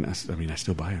I mean, I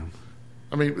still buy them.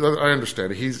 I mean, I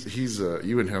understand. He's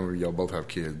you and him, y'all both have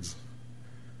kids.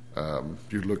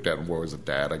 You looked at him more as a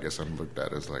dad. I guess I'm looked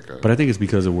at as like a. But I think it's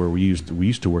because of where we used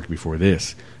to work before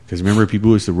this. Because remember,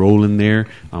 people used to roll in there.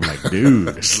 I'm like, dude,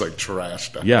 it's like trash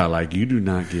stuff. Yeah, like you do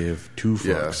not give two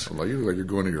fucks. Yeah, like you're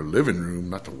going to your living room,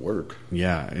 not to work.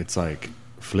 Yeah, it's like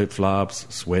flip flops,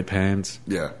 sweatpants.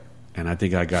 Yeah, and I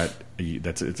think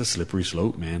it's a slippery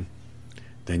slope, man.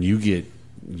 Then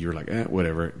you're like,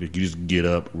 whatever. You just get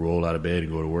up, roll out of bed,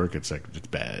 and go to work. It's like, it's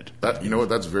bad. You know what?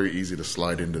 That's very easy to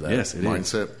slide into that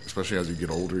mindset, is. Especially as you get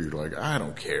older. You're like, I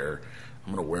don't care.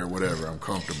 I'm going to wear whatever. I'm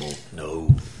comfortable.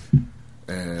 No.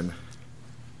 And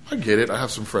I get it. I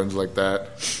have some friends like that.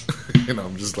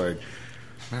 I'm just like,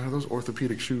 man, are those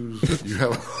orthopedic shoes you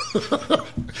have?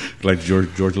 Like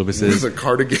George Lopez said. This is a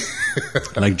cardigan.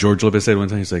 Like George Lopez said one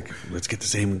time, he's like, let's get the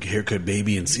same haircut,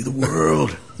 baby, and see the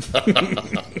world.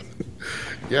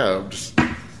 Yeah,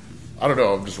 I don't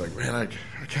know. I'm just like, man,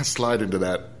 I can't slide into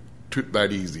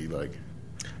that easy. Like,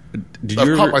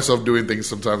 I've caught myself doing things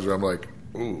sometimes where I'm like,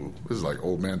 ooh, this is like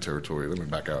old man territory. Let me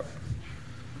back out.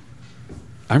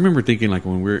 I remember thinking, like,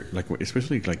 when we're like,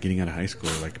 especially like getting out of high school,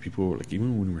 like people, like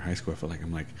even when we were in high school, I felt like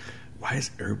I'm like, why is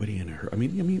everybody in a hurry? I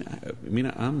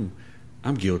mean,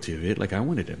 I'm guilty of it. Like, I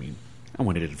wanted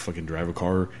to fucking drive a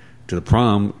car to the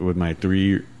prom with my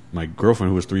girlfriend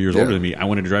who was 3 years older than me. I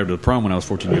wanted to drive to the prom when I was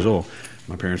 14 years old.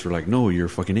 My parents were like, no, you're a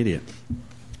fucking idiot.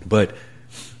 But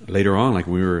later on, like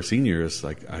when we were seniors,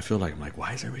 like I feel like I'm like,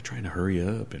 why is everybody trying to hurry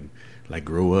up and like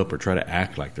grow up or try to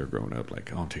act like they're grown up?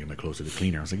 Like, oh, I'm taking my clothes to the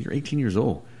cleaner. I was like, you're 18 years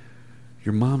old.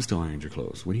 Your mom still irons your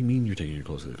clothes. What do you mean you're taking your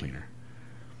clothes to the cleaner?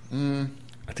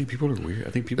 I think people are weird. I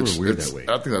think people are weird that way.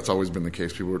 I think that's always been the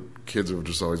case. Kids have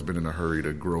just always been in a hurry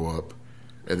to grow up,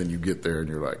 and then you get there and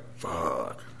you're like,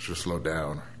 fuck, should slow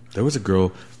down. There was a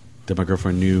girl that my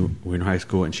girlfriend knew when we were in high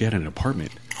school, and she had an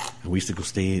apartment. And we used to go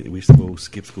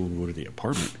skip school and go to the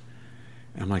apartment.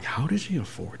 And I'm like, how did she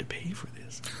afford to pay for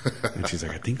this? And she's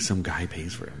like, I think some guy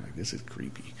pays for it. I'm like, this is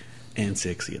creepy and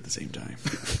sexy at the same time.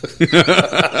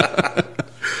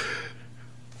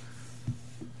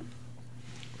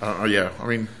 Yeah, I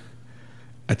mean,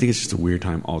 I think it's just a weird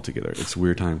time altogether. It's a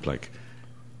weird time, like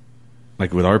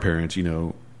with our parents, I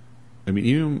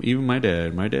mean, even my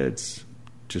dad. My dad's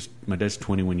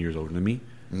 21 years older than me.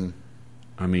 Mm.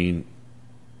 I mean,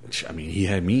 he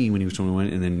had me when he was 21,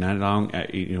 and then not long,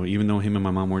 even though him and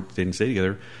my mom didn't stay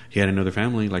together, he had another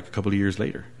family like a couple of years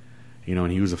later.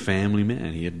 And he was a family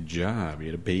man. He had a job. He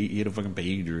had a fucking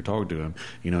pager to talk to him.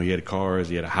 He had cars.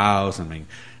 He had a house. And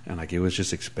like it was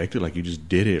just expected. Like you just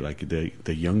did it. Like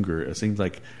the younger, it seems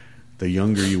like the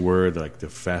younger you were, like the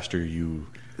faster you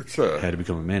had to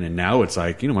become a man. And now it's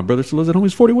like, my brother still lives at home.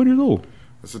 He's 41 years old.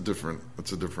 It's a different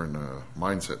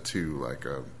mindset too. Like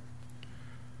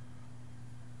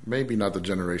maybe not the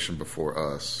generation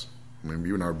before us. I mean,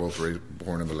 you and I were both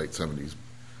born in the late 70s.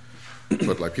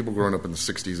 But like people growing up in the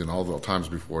 60s and all the times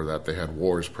before that, they had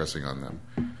wars pressing on them.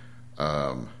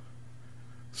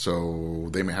 So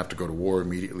they may have to go to war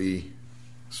immediately.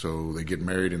 So they get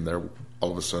married, and they're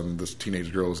all of a sudden this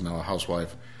teenage girl is now a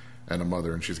housewife and a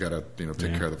mother, and she's got to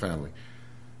take care of the family.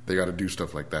 They got to do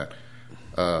stuff like that.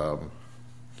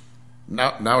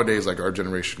 Nowadays, like our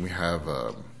generation, we have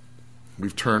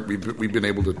we've been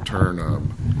able to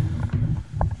turn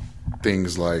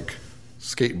things like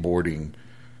skateboarding,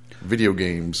 video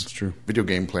games, that's true. Video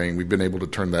game playing. We've been able to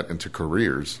turn that into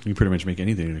careers. You pretty much make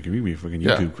anything. It can be a fucking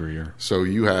YouTube career. So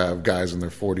you have guys in their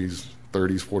 40s,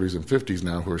 30s, 40s, and 50s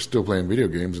now who are still playing video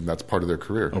games, and that's part of their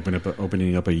career.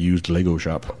 Opening up a used Lego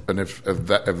shop. And if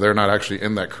they're not actually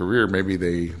in that career, maybe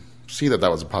they see that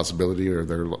was a possibility, or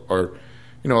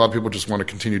a lot of people just want to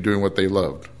continue doing what they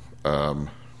loved.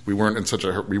 We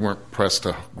weren't pressed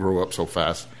to grow up so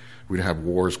fast. We didn't have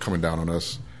wars coming down on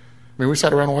us. I mean, we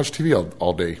sat around and watched TV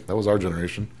all day. That was our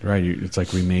generation. Right. It's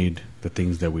like we made the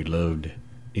things that we loved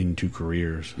into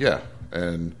careers. Yeah.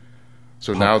 And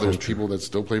so now there's people that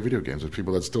still play video games. There's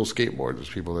people that still skateboard. There's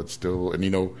people that still...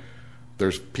 And,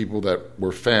 there's people that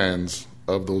were fans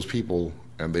of those people,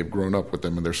 and they've grown up with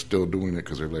them, and they're still doing it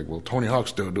because they're like, well, Tony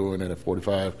Hawk's still doing it at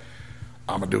 45.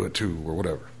 I'm gonna do it too, or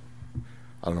whatever.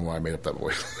 I don't know why I made up that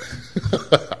voice.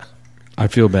 I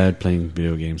feel bad playing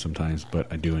video games sometimes,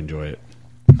 but I do enjoy it.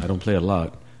 I don't play a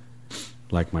lot,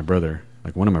 like my brother,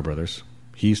 like one of my brothers.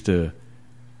 He used to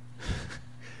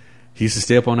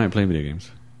stay up all night playing video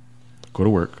games, go to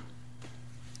work,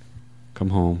 come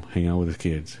home, hang out with his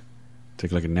kids,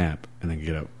 take like a nap, and then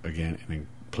get up again and then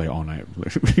play all night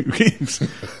video games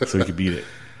so he could beat it.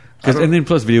 And then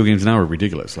plus video games now are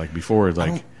ridiculous. Like before, it's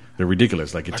like they're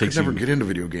ridiculous. Like it takes I could never you get into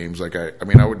video games. Like I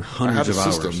had hundreds the of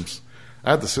hours. systems. I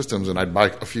had the systems, and I'd buy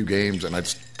a few games, and I'd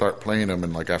start playing them,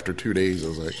 and like after 2 days, I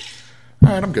was like, all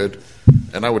right, I'm good.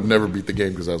 And I would never beat the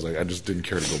game because I was like, I just didn't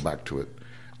care to go back to it.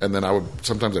 And then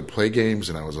sometimes I'd play games,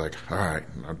 and I was like, all right.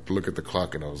 And I'd look at the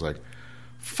clock, and I was like,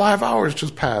 5 hours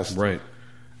just passed. Right.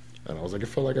 And I was like, it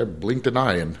felt like I blinked an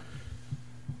eye, and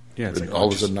Yeah, it's like all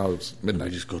of a sudden now it's midnight.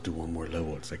 We just go through one more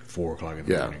level. It's like 4 o'clock in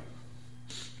the morning.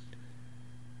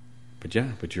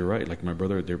 But you're right. Like my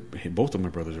brother, both of my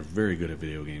brothers are very good at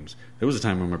video games. There was a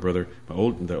time when my brother, the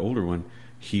older one,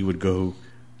 he would go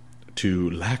to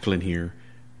Lackland here,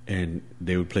 and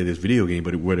they would play this video game.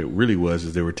 But what it really was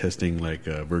is they were testing like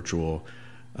virtual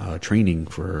training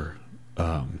for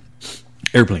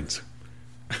airplanes.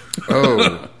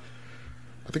 Oh,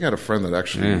 I think I had a friend that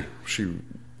actually she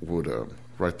would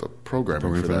write the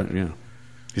programming for that. Yeah.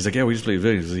 He's like, yeah, we just played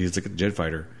video. He's like a jet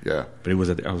fighter. Yeah. But it was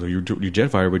I was like, you're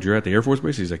jet fighter, but you're at the Air Force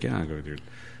Base? He's like, yeah, I go, dude.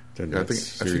 Yeah, I think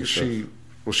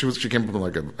she came from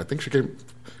like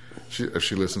if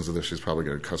she listens to this, she's probably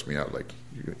going to cuss me out like,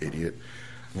 you idiot.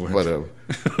 What? But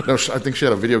no, I think she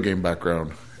had a video game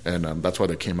background, and that's why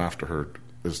they came after her,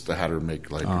 is they had her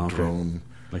make like drone,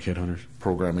 like headhunters,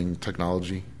 programming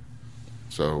technology,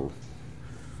 so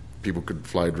people could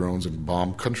fly drones and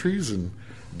bomb countries and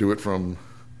do it from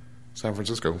San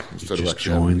Francisco instead of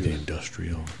actually join the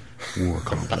industrial war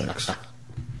complex.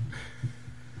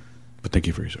 But thank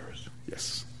you for your service.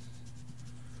 Yes.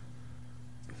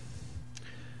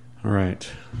 All right.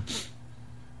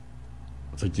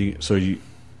 So the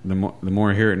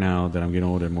more I hear it now that I'm getting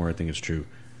older, the more I think it's true.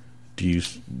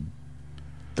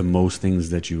 The most things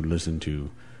that you listen to,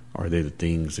 are they the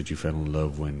things that you fell in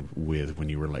love with when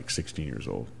you were like 16 years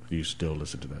old? Do you still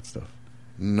listen to that stuff?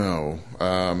 No.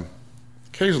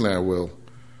 Occasionally I will.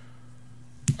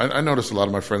 I notice a lot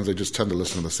of my friends, they just tend to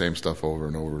listen to the same stuff over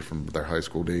and over from their high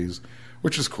school days,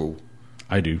 which is cool.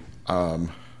 I do.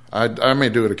 I may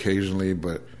do it occasionally,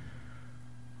 but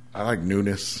I like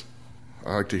newness.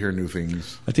 I like to hear new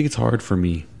things. I think it's hard for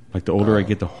me. Like the older I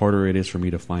get, the harder it is for me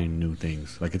to find new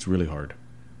things. Like it's really hard.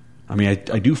 I mean,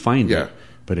 I do find it,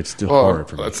 but it's still hard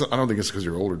for me. I don't think it's because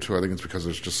you're older, too. I think it's because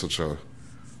there's just such a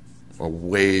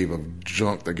wave of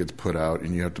junk that gets put out,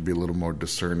 and you have to be a little more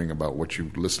discerning about what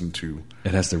you listen to.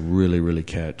 It has to really, really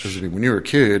catch. Because when you were a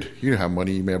kid, you didn't have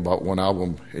money. You may have bought one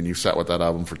album, and you sat with that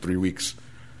album for 3 weeks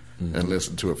and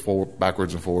listened to it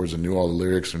backwards and forwards and knew all the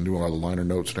lyrics and knew all the liner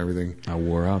notes and everything. I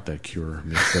wore out that Cure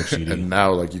mixtape CD. And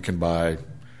now, like, you can buy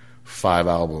 5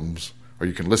 albums, or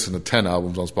you can listen to 10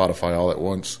 albums on Spotify all at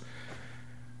once.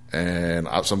 And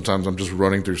sometimes I'm just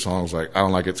running through songs like, I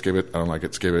don't like it, skip it. I don't like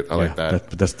it, skip it. I like that.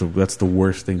 That's the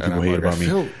worst thing people hate about me. I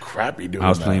feel crappy doing that. I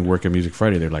was playing Work at Music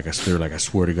Friday. They're like, I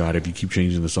swear to God, if you keep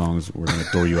changing the songs, we're going to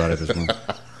throw you out of this room.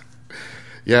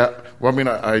 Yeah. Well, I mean,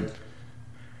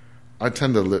 I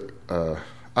tend to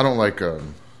I don't like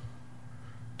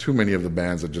too many of the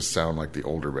bands that just sound like the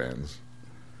older bands.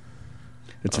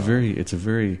 It's a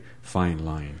very fine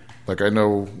line. Like, I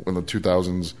know in the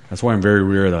 2000s... That's why I'm very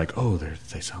weird. Like,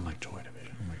 they sound like Joy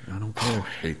Division. I'm like, I don't care. I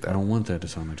hate that. I don't want that to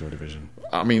sound like Joy Division.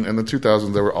 I mean, in the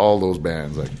 2000s, there were all those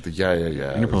bands. Like, the Yeah.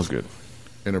 Interpol's good.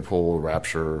 Interpol,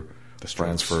 Rapture,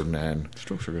 Franz Ferdinand. The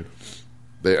Strokes are good.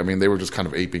 They were just kind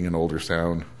of aping an older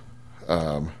sound.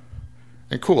 And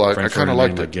cool, I kind of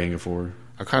liked it. Like Gang of Four.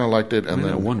 I kind of liked it. And then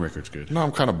that one record's good. No,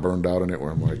 I'm kind of burned out on it where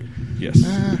I'm like... Yes.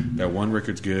 That one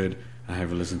record's good. I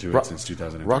haven't listened to it since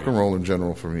 2003. Rock and roll in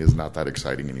general for me is not that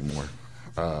exciting anymore.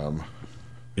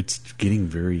 It's getting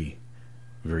very,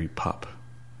 very pop.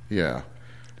 Yeah.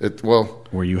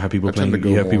 Where you have people playing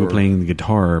the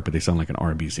guitar, but they sound like an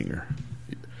R&B singer.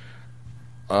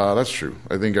 That's true.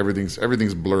 I think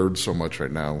everything's blurred so much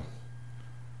right now.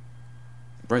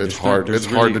 Right, it's hard. It's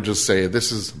hard to just say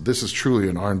this is truly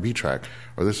an R&B track,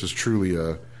 or this is truly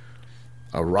a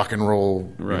rock and roll,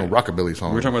 rockabilly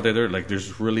song. We're talking about that.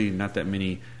 There's really not that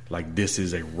many. Like, this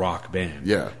is a rock band.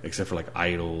 Yeah. Except for like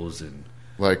Idols and.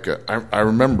 Like I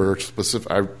remember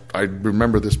I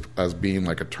remember this as being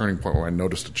like a turning point where I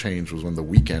noticed a change was when The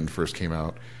Weeknd first came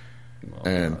out,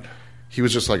 and he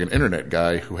was just like an internet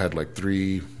guy who had like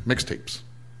 3 mixtapes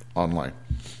online,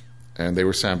 and they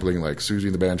were sampling like Susie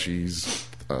and the Banshees,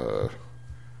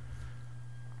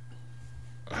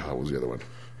 What was the other one?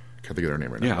 Can't think of her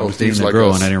name right now. Yeah, I was dating that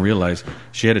girl, and I didn't realize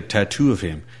she had a tattoo of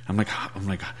him. I'm like,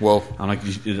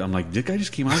 this guy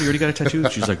just came out. You already got a tattoo?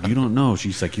 She's like, you don't know.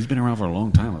 She's like, he's been around for a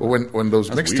long time. Well, when those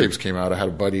mixtapes came out, I had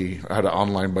an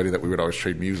online buddy that we would always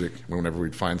trade music whenever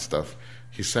we'd find stuff.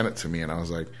 He sent it to me, and I was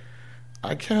like,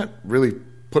 I can't really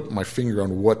put my finger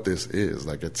on what this is.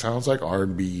 Like, it sounds like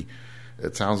R&B.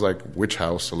 It sounds like Witch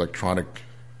House, electronic,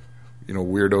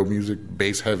 weirdo music,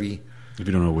 bass heavy. If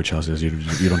you don't know what Witch House is, you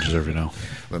don't deserve to know.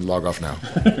 Then log off now.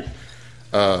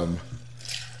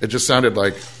 It just sounded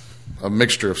like a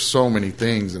mixture of so many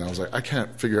things, and I was like, I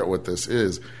can't figure out what this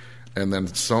is. And then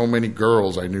so many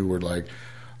girls I knew were like,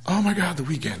 oh my God, The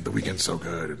Weeknd's so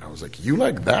good. And I was like, you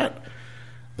like that?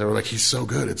 They were like, he's so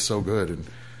good, it's so good. And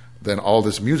then all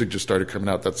this music just started coming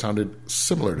out that sounded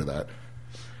similar to that.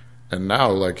 And now,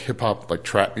 like hip-hop, like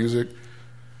trap music,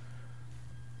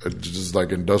 just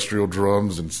like industrial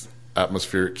drums and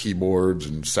atmospheric keyboards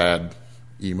and sad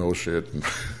emo shit.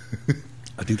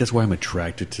 I think that's why I'm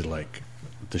attracted to like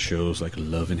the shows like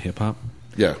Love and Hip Hop.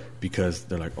 Yeah, because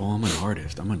they're like, oh, I'm an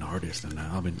artist, and I'm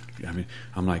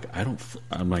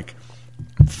like,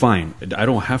 fine, I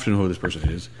don't have to know who this person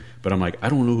is, but I'm like, I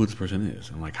don't know who this person is.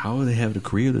 I'm like, how do they have a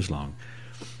career this long?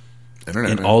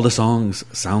 Internet, and man. All the songs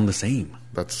sound the same.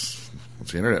 That's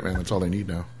the internet, man. That's all they need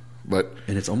now.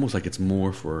 And it's almost like it's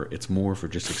more for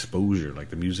just exposure. Like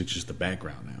the music's just the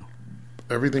background now.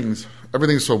 Everything's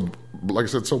so, like I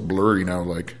said, so blurry now.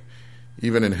 Like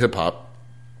even in hip hop,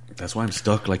 that's why I'm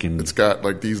stuck. Like it's got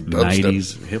like these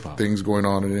 90s hip hop things going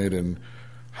on in it, and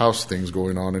house things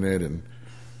going on in it. And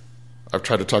I've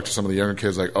tried to talk to some of the younger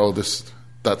kids, like, oh,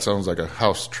 that sounds like a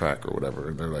house track or whatever,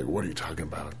 and they're like, what are you talking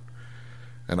about?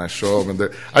 And I show them,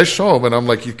 and I'm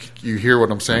like, you hear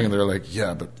what I'm saying, and they're like,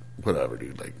 yeah, but whatever,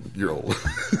 dude. Like, you're old.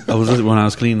 When I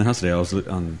was cleaning the house today, I was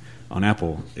on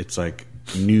Apple. It's like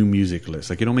new music list.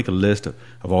 Like it'll make a list of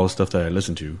all the stuff that I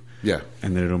listen to. Yeah.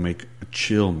 And then it'll make a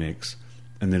chill mix,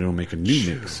 and then it'll make a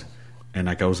new mix. And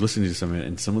like I was listening to some of it,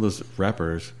 and some of those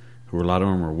rappers, a lot of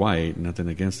them are white. Nothing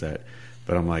against that,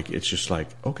 but I'm like, it's just like,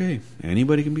 okay,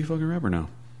 anybody can be a fucking rapper now.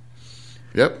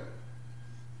 Yep.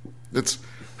 It's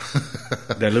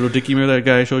that Little Dicky. Remember that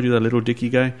guy I showed you? That Little Dicky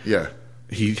guy. Yeah.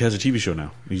 He has a TV show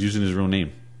now. He's using his real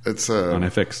name. It's on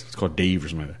FX. It's called Dave or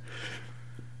something like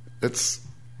that.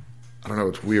 I don't know.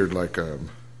 It's weird. Like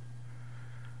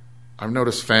I've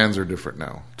noticed fans are different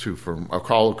now too. From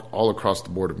all across the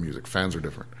board of music, fans are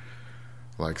different.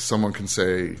 Like someone can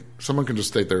just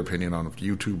state their opinion on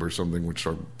YouTube or something, which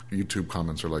are YouTube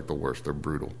comments are like the worst. They're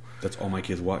brutal. That's all my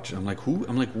kids watch. I'm like, who?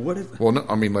 I'm like, what is? Well, no,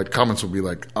 I mean, like comments will be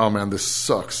like, "Oh man, this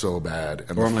sucks so bad,"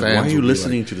 and or I'm like, why are you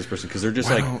listening to this person? Because they're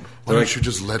just why don't you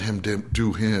just let him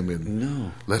do him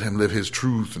and let him live his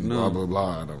truth and blah blah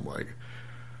blah? And I'm like,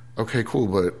 okay, cool,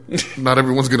 but not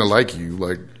everyone's gonna like you.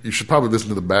 Like, you should probably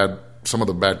listen to some of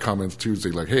the bad comments too. Say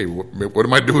like, hey, what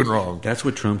am I doing wrong? That's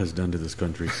what Trump has done to this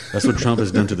country. That's what Trump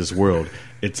has done to this world.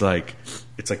 It's like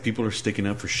people are sticking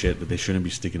up for shit that they shouldn't be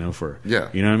sticking up for. Yeah,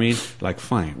 you know what I mean? Like,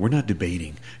 fine, we're not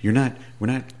debating. We're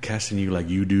not casting you like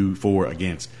you do for or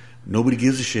against. Nobody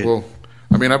gives a shit. Well,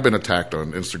 I mean, I've been attacked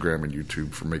on Instagram and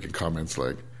YouTube for making comments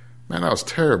like, "Man, that was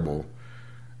terrible."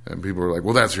 And people are like,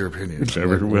 well, that's your opinion.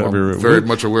 I'm very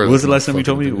much aware of that. What was the last time you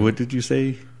told me? What did you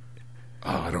say?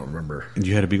 Oh, I don't remember. And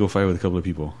you had a big old fight with a couple of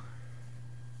people.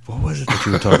 What was it that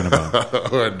you were talking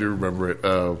about? Oh, I do remember it.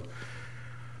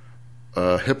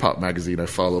 Hip Hop Magazine I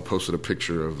follow posted a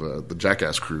picture of the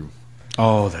Jackass crew.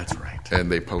 Oh, that's right.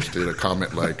 And they posted a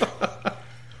comment like,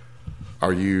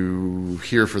 are you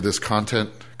here for this content?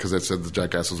 Because it said the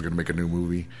Jackass was going to make a new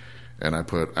movie. And I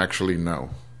put, actually, no.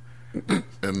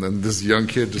 And then this young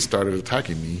kid just started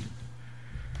attacking me,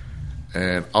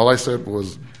 and all I said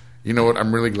was, you know what,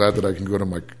 I'm really glad that I can go to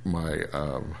my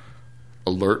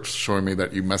alerts showing me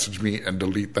that you messaged me and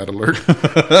delete that alert.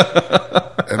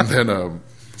 And then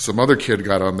some other kid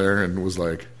got on there and was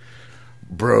like,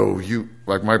 bro, you,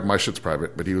 like, my shit's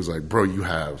private, but he was like, bro, you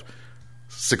have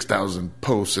 6,000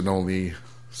 posts and only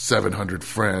 700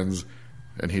 friends.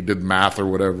 And he did math or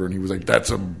whatever, and he was like,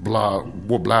 that's a blah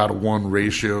to one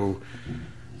ratio.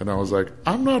 And I was like,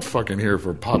 I'm not fucking here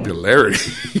for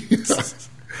popularity.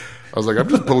 I was like, I'm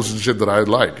just posting shit that I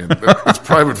like, and it's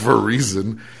private for a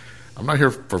reason. I'm not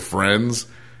here for friends.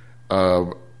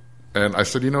 And I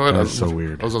said, you know what? That's so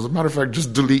weird. As a matter of fact,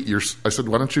 just delete your... I said,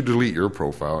 why don't you delete your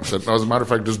profile? I said, no, as a matter of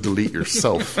fact, just delete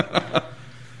yourself.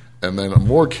 And then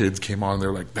more kids came on.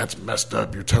 They're like, "That's messed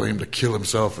up. You're telling him to kill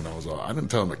himself." And I was like, "I didn't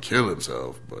tell him to kill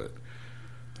himself, but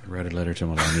I write a letter to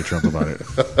Melania Trump about it."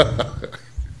 But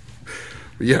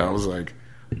yeah, I was like,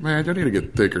 "Man, I need to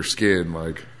get thicker skin."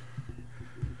 Like,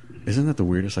 Isn't that the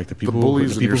weirdest? Like the people,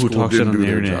 bullies the in your people who school talk shit didn't on the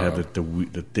do their internet have job.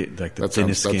 the That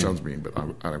thinnest skin. That sounds mean, but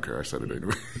I don't care. I said it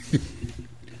anyway.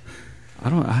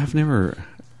 I've never.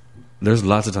 There's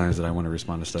lots of times that I want to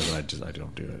respond to stuff, but I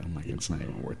don't do it. I'm like, it's not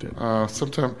even worth it.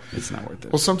 Sometimes It's not worth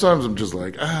it. Well, sometimes I'm just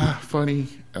like, funny,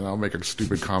 and I'll make a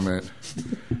stupid comment.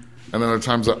 And then other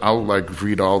times I'll like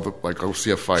read I'll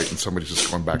see a fight and somebody's just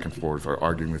going back and forth or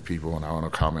arguing with people, and I want to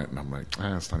comment, and I'm like,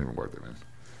 it's not even worth it, man.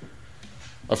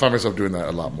 I find myself doing that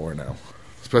a lot more now,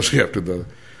 especially after the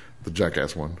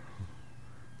Jackass one.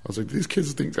 I was like, these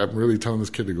kids think I'm really telling this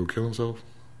kid to go kill himself?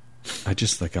 I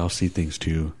just I'll see things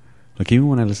too. Like even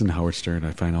when I listen to Howard Stern,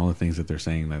 I find all the things that they're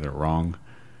saying that they're wrong,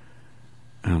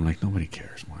 and I'm like, nobody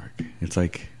cares, Mark. It's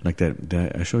like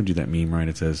that I showed you that meme, right?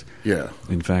 It says, yeah.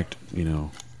 In fact,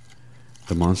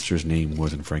 the monster's name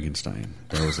wasn't Frankenstein.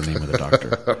 That was the name of the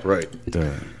doctor. Right.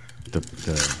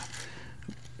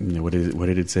 What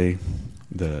did it say?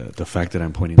 The fact that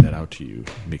I'm pointing that out to you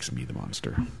makes me the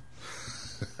monster.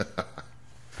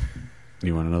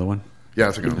 You want another one? Yeah,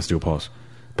 that's a good one. Let's do a pause.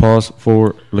 Pause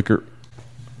for liquor.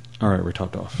 All right, we're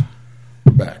topped off.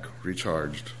 Back,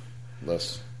 recharged,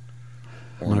 less.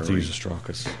 I'm gonna have to use a straw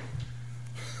because,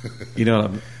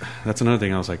 that's another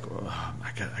thing. I was like,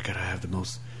 I gotta have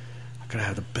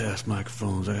the best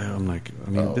microphones.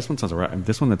 This one sounds alright.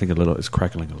 This one I think is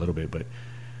crackling a little bit, but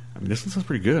this one sounds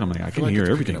pretty good. I'm like, I can hear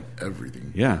everything. Up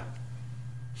everything. Yeah.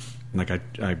 Like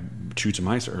I chewed some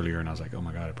ice earlier, and I was like, oh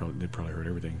my god, they probably heard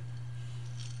everything.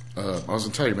 I was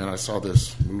gonna tell you, man. I saw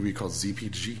this movie called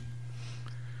ZPG.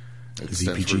 It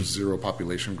stands for Zero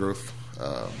Population Growth.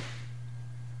 I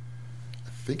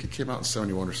think it came out in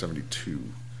 71 or 72,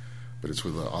 but it's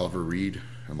with Oliver Reed,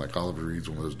 and like Oliver Reed's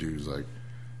one of those dudes. Like,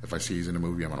 if I see he's in a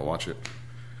movie, I'm gonna watch it.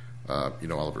 You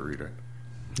know Oliver Reed, right?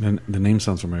 And the name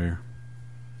sounds familiar.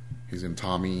 He's in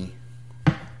Tommy,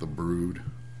 The Brood.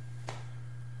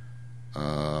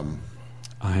 I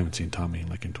haven't seen Tommy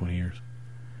like in 20 years.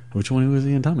 Which one was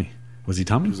he in Tommy? Was he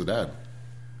Tommy? He was the dad.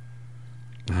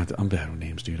 I'm bad with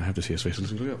names, dude. I have to see his face.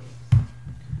 Let's look it up.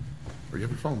 Or you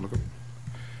have your phone, look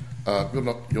up.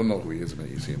 You'll know who he is the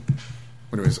minute you see him.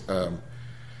 Anyways, so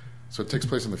it takes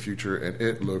place in the future, and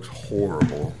it looks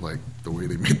horrible, like the way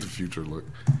they made the future look.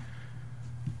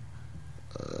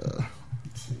 Let's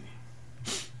see.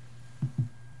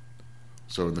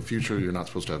 So in the future, you're not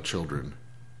supposed to have children.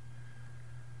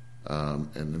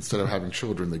 And instead of having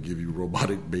children, they give you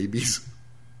robotic babies.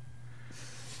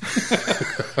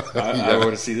 I want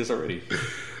to see this already.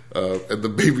 And the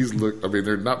babies look,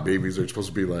 they're not babies. They're supposed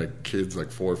to be like kids,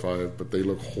 like 4 or 5, but they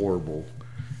look horrible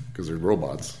because they're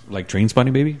robots. Like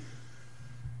Trainspotting Baby?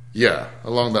 Yeah,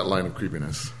 along that line of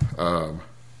creepiness. He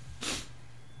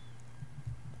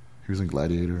was in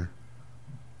Gladiator.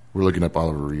 We're looking up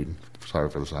Oliver Reed. Sorry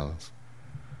for the silence.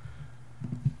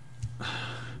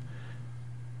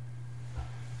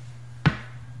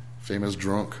 Famous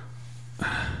drunk.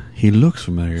 He looks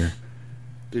familiar.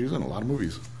 Dude, he's in a lot of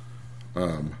movies.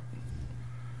 I'm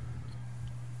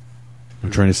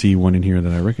trying to see one in here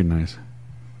that I recognize.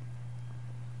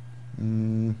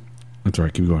 That's all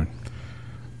right. Keep going.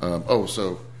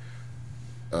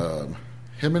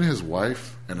 Him and his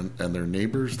wife and their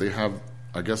neighbors, they have,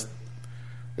 I guess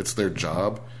it's their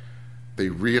job. They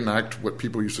reenact what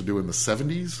people used to do in the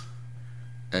 70s,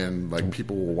 and like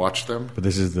people will watch them. But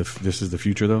this is the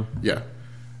future, though. Yeah.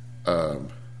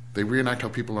 They reenact how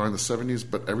people are in the 70s,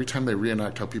 but every time they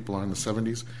reenact how people are in the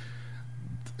 70s,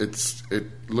 it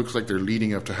looks like they're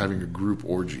leading up to having a group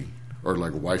orgy or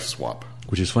like wife swap.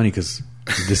 Which is funny because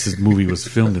this movie was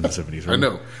filmed in the 70s, right?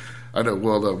 I know.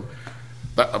 Well,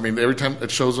 every time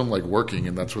it shows them like working,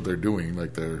 and that's what they're doing.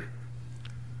 Like they're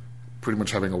pretty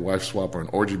much having a wife swap or an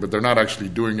orgy, but they're not actually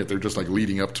doing it. They're just like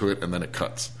leading up to it, and then it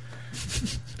cuts,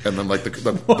 and then like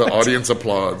the audience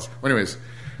applauds. Anyways.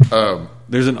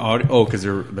 There's an audio. Oh, because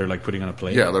they're like putting on a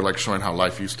play. Yeah, they're like showing how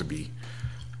life used to be,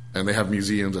 and they have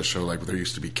museums that show like there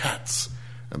used to be cats,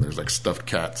 and there's like stuffed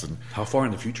cats. And how far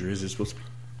in the future is it supposed to be?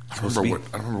 I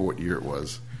don't remember what year it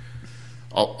was.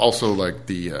 Also, like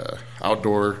the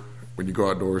outdoor, when you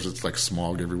go outdoors, it's like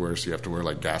smog everywhere, so you have to wear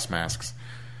like gas masks.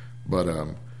 But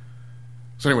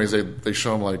so anyways, they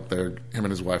show him like him and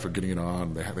his wife are getting it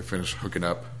on. They finish hooking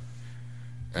up.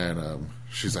 And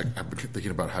she's like, I've been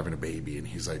thinking about having a baby. And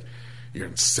he's like, you're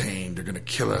insane. They're going to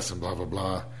kill us and blah, blah,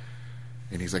 blah.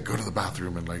 And he's like, go to the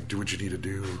bathroom and like do what you need to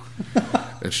do.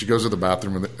 And she goes to the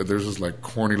bathroom, and there's this like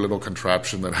corny little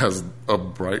contraption that has a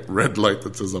bright red light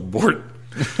that says abort.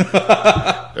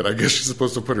 And I guess she's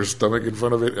supposed to put her stomach in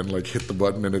front of it and like hit the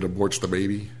button, and it aborts the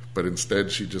baby. But instead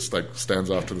she just like stands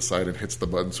off to the side and hits the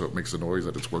button so it makes a noise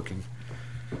that it's working.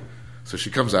 So she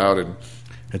comes out, and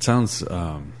it sounds...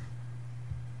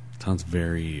 Sounds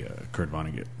very Kurt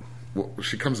Vonnegut. Well,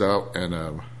 she comes out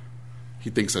and he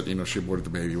thinks that she aborted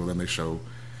the baby. Well, then they show,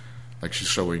 like she's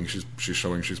showing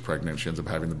she's pregnant. She ends up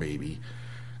having the baby,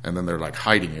 and then they're like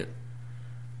hiding it.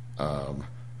 Well,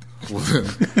 then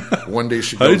one day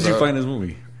she goes How did you up, find this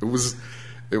movie? It was.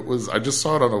 I just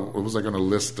saw it it was like on a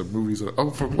list of movies.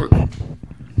 From work.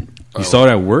 You saw it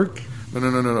at work?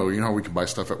 No. You know how we can buy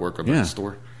stuff at work at the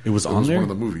store? It was on there? One of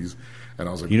the movies, and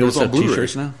I was like, you know, it was on they sell Blu-ray.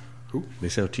 T-shirts now. Who? They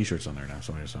sell T-shirts on there now.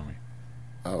 Somebody just told me.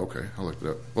 Oh, okay. I looked it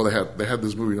up. Well, they had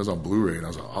this movie that was on Blu-ray, and I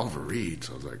was like, Oliver Reed.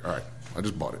 So I was like, all right, I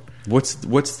just bought it.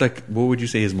 What's like? What would you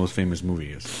say his most famous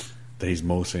movie is? That he's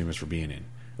most famous for being in,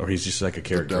 or he's just like a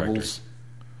character The Devils.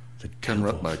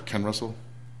 actor? By Ken Russell.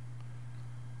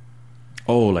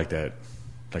 Oh, like that,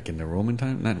 like in the Roman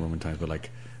time, not Roman times, but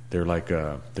like they're like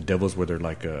the devils, where they're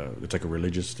like it's like a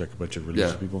bunch of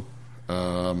religious people.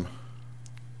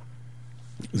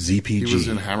 ZPG. He was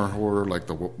in Hammer Horror, like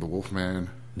the Wolfman.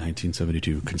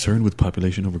 1972. Concerned with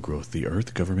population overgrowth, the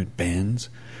Earth government bans,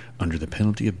 under the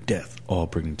penalty of death, all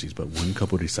pregnancies, but one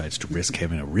couple decides to risk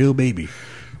having a real baby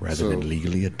rather than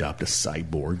legally adopt a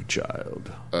cyborg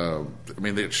child.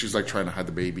 She's like trying to hide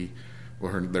the baby.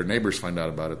 Well, their neighbors find out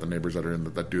about it. The neighbors that are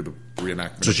that do the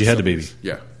reenactment. So she had the baby.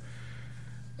 Yeah,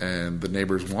 and the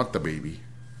neighbors want the baby.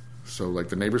 So like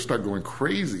the neighbors start going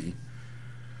crazy,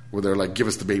 where they're like, "Give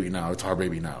us the baby now! It's our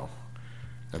baby now!"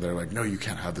 And they're like, "No, you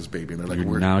can't have this baby." And they're like,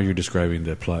 now you're describing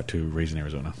the plot to Raising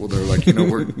Arizona. Well, they're like,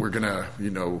 we're gonna,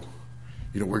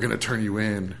 we're gonna turn you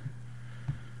in.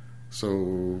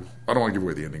 So I don't want to give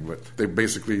away the ending, but they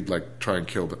basically like try and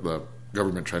kill the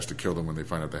government tries to kill them when they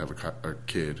find out they have a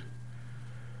kid.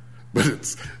 But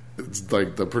it's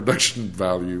like the production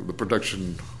value, the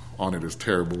production on it is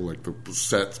terrible. Like the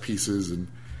sets, pieces, and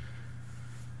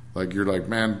like you're like,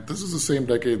 man, this is the same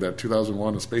decade that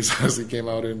 2001: A Space Odyssey came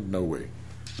out in. No way.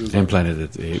 And Planet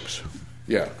of the Apes.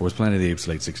 Yeah. Or was Planet of the Apes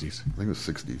late 60s? I think it was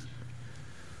 60s.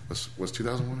 Was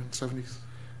 2001 in 70s?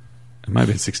 It might have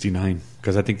been 69,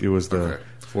 because I think it was the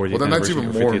 40th. Well, then that's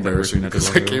even more embarrassing,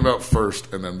 because it it came out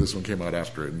first, and then this one came out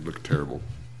after it and looked terrible.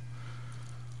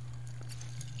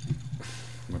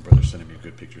 My brother's sending me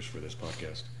good pictures for this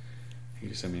podcast. He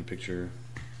just sent me a picture.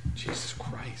 Jesus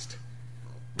Christ.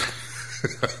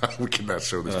 We cannot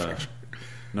show this picture.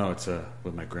 No, it's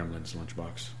with my Gremlins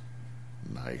lunchbox.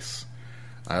 Nice.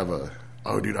 I have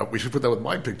we should put that with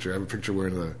my picture. I have a picture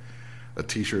wearing a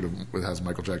T-shirt that has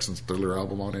Michael Jackson's Thriller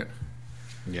album on it.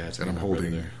 Yeah, it's and I'm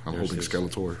holding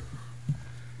Skeletor.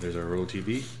 There's our Roll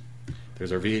TV.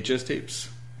 There's our VHS tapes.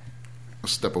 I'll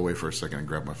step away for a second and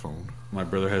grab my phone. My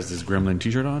brother has this Gremlin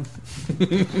T-shirt on.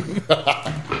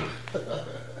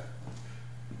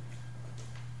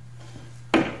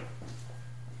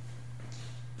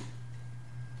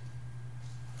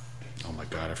 Oh my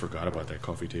God, I forgot about that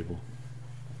coffee table.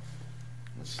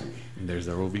 Let's see. And there's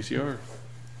our old VCR.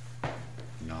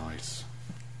 Nice.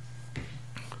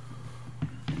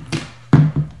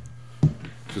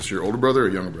 Is this your older brother or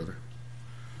younger brother?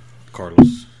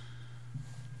 Carlos.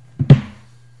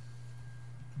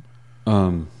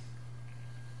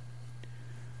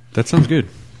 That sounds good.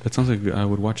 That sounds like I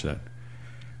would watch that.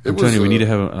 I'm telling you, we need to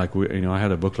have I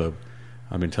had a book club.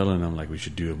 I've been telling them we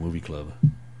should do a movie club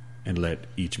and let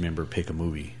each member pick a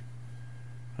movie.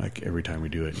 Like every time we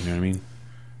do it, you know what I mean?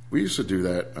 We used to do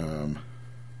that.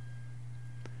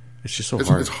 It's just so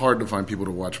hard. It's hard to find people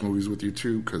to watch movies with you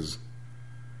too, because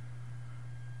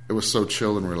it was so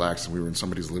chill and relaxed, and we were in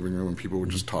somebody's living room and people would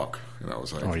just talk, and I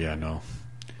was like, "Oh yeah, no,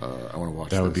 I want to watch."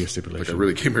 That would be a stipulation. Like I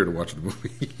really came here to watch the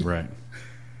movie, right?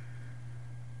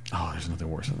 Oh, there's nothing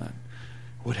worse than that.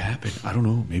 What happened? I don't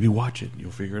know. Maybe watch it.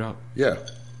 You'll figure it out. Yeah.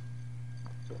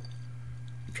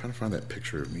 I'm trying to find that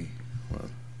picture of me. Wow.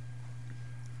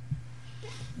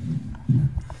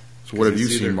 So what have you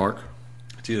seen, Mark?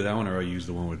 It's either that one or I use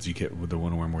the one with the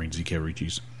one where I'm wearing ZK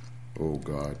Ricci's. Oh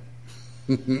God.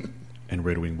 And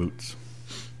Red Wing boots.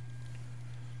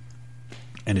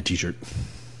 And a T-shirt.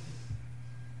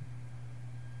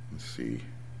 Let's see.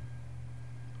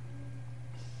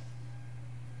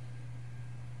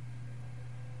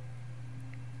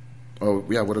 Oh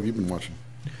yeah, what have you been watching?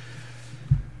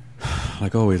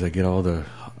 Like always, I get all the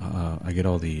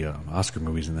Oscar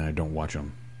movies and then I don't watch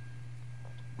them.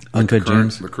 Like Uncut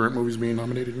Gems. The current movies being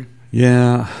nominated?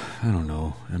 Yeah, I don't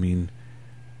know. I mean,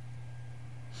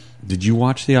 did you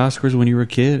watch the Oscars when you were a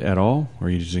kid at all, or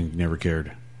you just never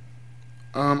cared?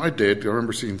 I did. I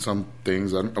remember seeing some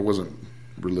things. I wasn't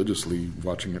religiously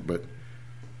watching it, but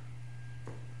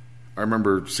I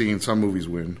remember seeing some movies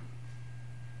win.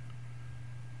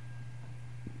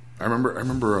 I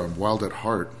remember Wild at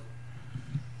Heart.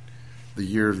 The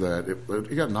year that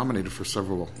it got nominated for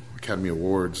several Academy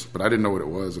Awards, but I didn't know what it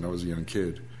was, and I was a young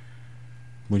kid.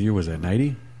 What year was that?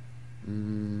 90?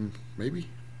 Maybe.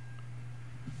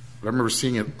 But I remember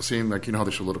seeing like, you know how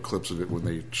they show little clips of it when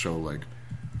they show like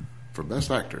for best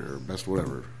actor or best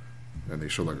whatever, and they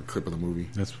show like a clip of the movie.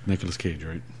 That's Nicolas Cage,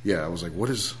 right? Yeah, I was like,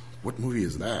 what movie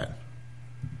is that?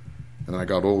 And then I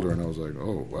got older, and I was like,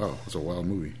 oh wow, it's a wild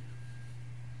movie.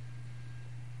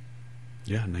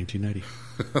 Yeah, 1990.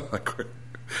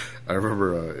 I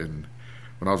remember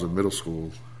when I was in middle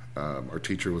school, our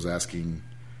teacher was asking,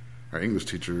 our English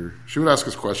teacher, she would ask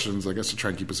us questions, I guess to try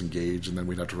and keep us engaged, and then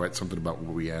we'd have to write something about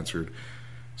what we answered.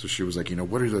 So she was like,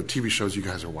 what are the TV shows you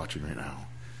guys are watching right now?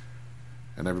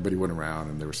 And everybody went around,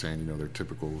 and they were saying, their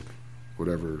typical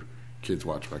whatever kids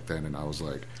watch back then. And I was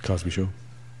like... Cosby Show?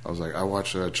 I was like, I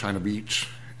watched China Beach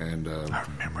and... I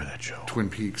remember that show. Twin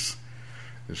Peaks.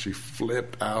 And she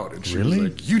flipped out, and she really?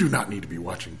 was like, you do not need to be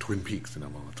watching Twin Peaks. And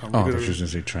I'm on the I thought she was going to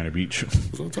say China Beach.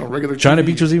 Regular China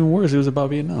Beach was even worse. It was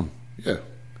about Vietnam. Yeah.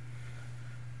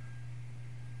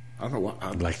 I don't know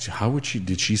why. Like, how would she...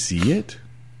 Did she see it?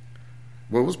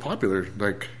 Well, it was popular.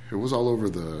 Like, it was all over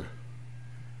the...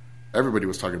 Everybody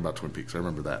was talking about Twin Peaks. I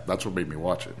remember that. That's what made me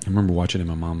watch it. I remember watching it in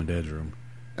my mom and dad's room.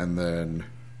 And then...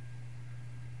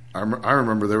 I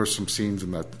remember there were some scenes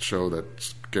in that show that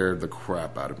scared the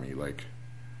crap out of me. Like,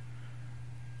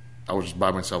 I was just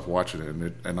by myself watching it,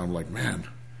 and I'm like, man,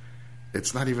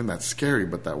 it's not even that scary,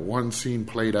 but that one scene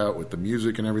played out with the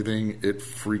music and everything, it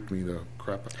freaked me the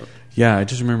crap out. Yeah, I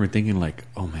just remember thinking like,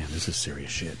 oh man, this is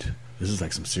serious shit. This is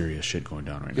like some serious shit going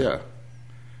down right now. Yeah.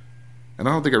 And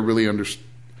I don't think I really understood.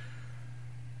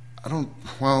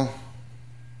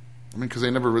 Because they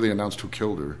never really announced who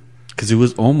killed her. Because it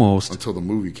was almost... Until the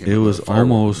movie came out. It was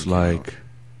almost like...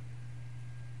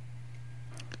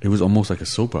 It was almost like a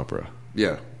soap opera.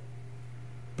 Yeah.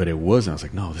 But it wasn't. I was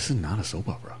like, no, this is not a soap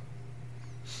opera.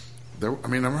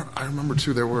 I remember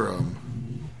too, there were...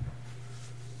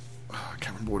 I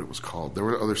can't remember what it was called. There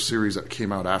were other series that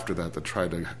came out after that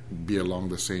tried to be along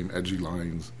the same edgy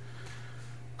lines.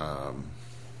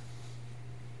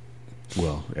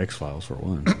 Well, X-Files for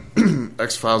one.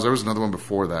 X-Files. There was another one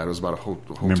before that. It was about a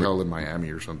hotel in Miami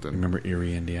or something. Remember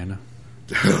Erie, Indiana?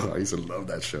 I used to love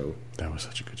that show. That was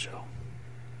such a good show.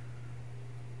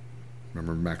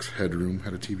 Remember Max Headroom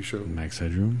had a TV show? Max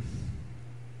Headroom?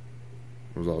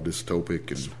 It was all dystopic.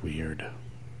 And it's weird.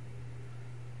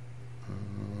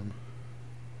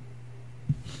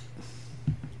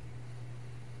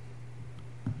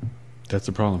 That's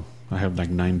the problem. I have like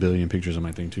 9 billion pictures on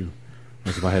my thing too.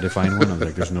 Like if I had to find one, I was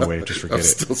like, "There's no way. Just forget it."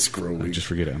 Still scrolling. Like, just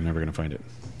forget it. I'm never gonna find it.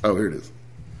 Oh, here it is.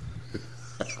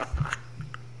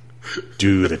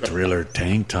 Dude, the Thriller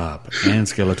tank top and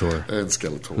Skeletor. And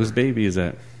Skeletor. Whose baby is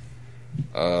that?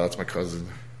 That's my cousin.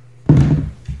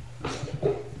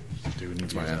 Dude,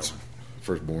 it's my aunt's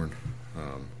firstborn.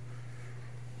 Let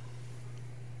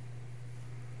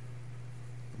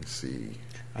me see.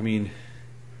 I mean,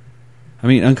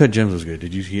 Uncut Gems was good.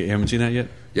 You haven't seen that yet?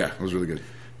 Yeah, it was really good.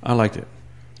 I liked it.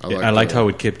 I liked how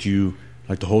it kept you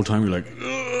like the whole time. You're like,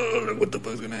 what the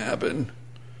fuck's gonna happen?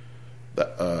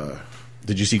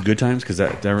 Did you see Good Times? Because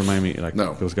that reminded me like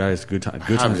no. Those guys. Good Times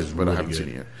is but really I haven't good. seen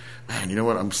it yet. Man, you know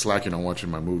what? I'm slacking on watching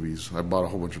my movies. I bought a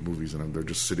whole bunch of movies and they're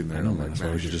just sitting there. I know, and I'm man. like, That's why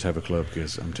man, we should just have a club.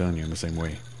 Because I'm telling you, I'm the same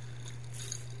way.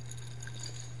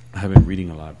 I have been reading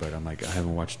a lot, but I'm like I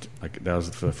haven't watched like that was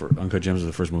for Uncut Gems is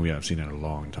the first movie I've seen in a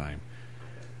long time.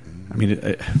 I mean,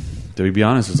 to be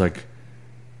honest, it's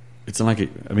not like it.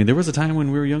 I mean, there was a time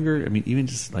when we were younger. I mean, even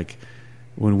just like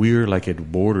when we were like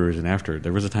at Borders and after,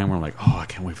 there was a time where I'm like, oh, I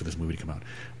can't wait for this movie to come out.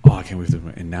 Oh, I can't wait for this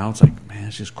movie. And now it's like, man,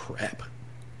 it's just crap.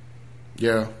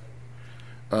 Yeah.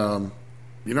 Like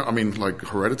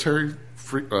Hereditary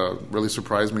really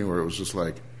surprised me where it was just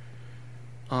like,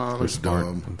 that's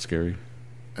dumb. And scary.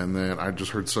 And then I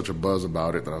just heard such a buzz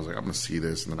about it that I was like, I'm going to see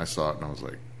this. And then I saw it and I was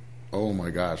like, oh my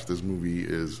gosh, this movie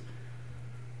is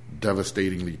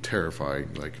devastatingly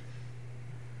terrifying. Like,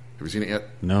 have you seen it yet?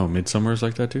 No, Midsommar is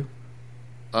like that too?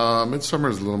 Midsommar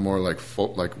is a little more like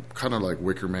kind of like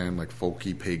Wicker Man, like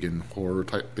folky pagan horror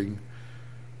type thing.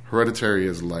 Hereditary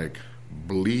is like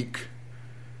bleak,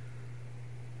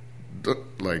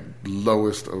 like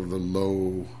lowest of the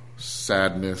low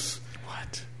sadness.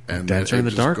 What? And Dancer in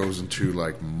the Dark goes into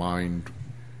like mind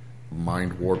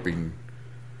warping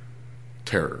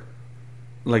terror.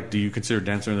 Like, do you consider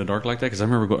Dancer in the Dark like that? Because I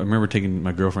remember taking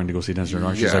my girlfriend to go see Dancer in the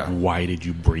Dark. She's like, "Why did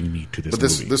you bring me to this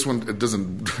movie?" But this one, it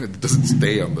doesn't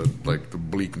stay on the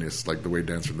bleakness like the way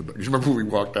Dancer in the Dark. You remember we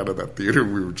walked out of that theater?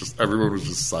 Everyone was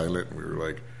just silent, and we were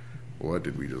like, "What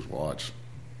did we just watch?"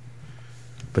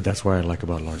 But that's what I like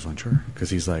about Lars von Trier, because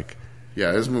he's like,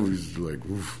 yeah, his movies like,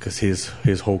 because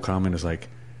his whole comment is like,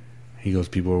 He goes,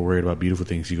 people are worried about beautiful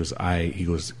things. He goes,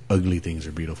 ugly things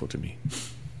are beautiful to me.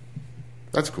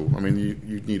 That's cool. I mean,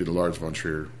 you needed a Lars von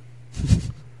Trier.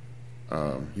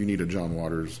 You need a John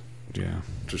Waters. Yeah.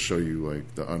 To show you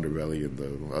like the underbelly and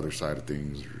the other side of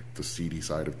things, or the seedy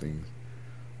side of things.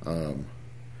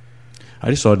 I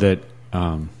just saw that.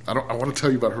 I want to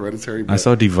tell you about Hereditary. But I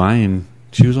saw Divine.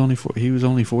 He was only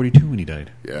 42 when he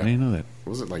died. Yeah, I didn't know that.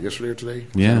 Was it like yesterday or today?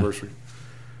 Yeah. Anniversary.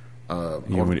 You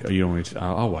don't want to,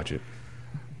 I'll watch it.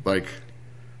 Like,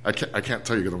 I can't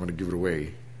tell you because I'm going to give it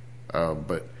away.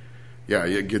 But yeah,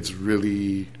 it gets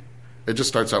really. It just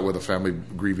starts out with a family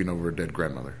grieving over a dead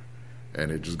grandmother,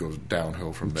 and it just goes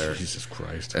downhill from there. Jesus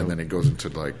Christ! And then it goes into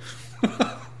like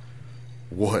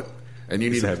what? And you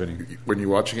need when you're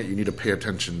watching it, you need to pay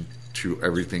attention to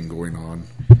everything going on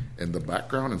in the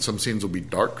background. And some scenes will be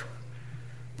dark,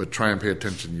 but try and pay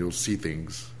attention. You'll see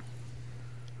things.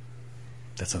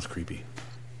 That sounds creepy.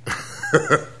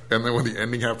 And then when the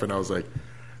ending happened, I was like,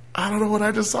 I don't know what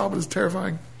I just saw, but it's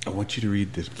terrifying. I want you to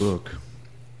read this book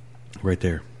right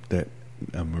there that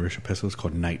Marisha Peso is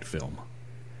called Night Film.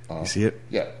 You see it?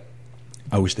 Yeah.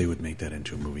 I wish they would make that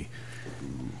into a movie.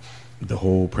 The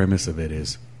whole premise of it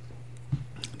is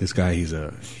this guy. He's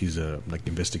a like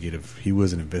investigative. He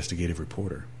was an investigative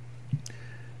reporter,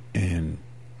 and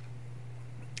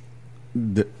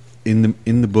in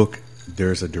the book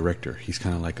there's a director. He's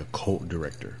kind of like a cult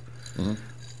director.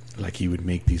 Mm-hmm. Like he would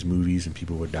make these movies and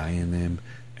people would die in them,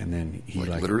 and then he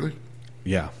like literally,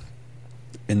 yeah,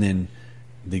 and then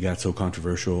they got so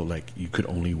controversial. Like you could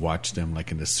only watch them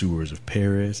like in the sewers of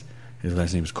Paris. His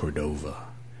last name is Cordova,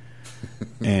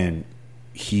 and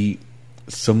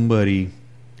somebody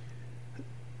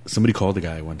called the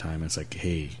guy one time and it's like,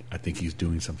 hey, I think he's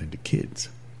doing something to kids.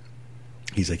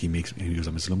 He's like, he goes,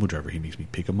 I'm a limo driver. He makes me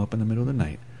pick him up in the middle of the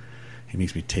night. He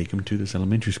makes me take him to this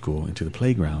elementary school, into the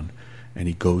playground, and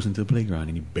he goes into the playground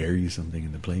and he buries something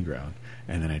in the playground.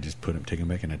 And then I just take him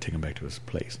back, and I take him back to his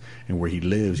place. And where he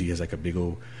lives, he has like a big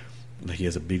old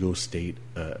estate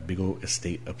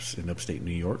up in upstate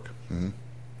New York. Mm-hmm.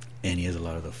 And he has a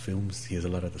lot of the films. He has a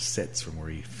lot of the sets from where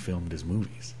he filmed his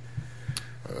movies.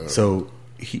 So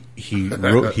he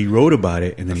wrote about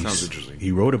it, and then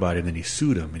he wrote about it, and then he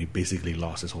sued him, and he basically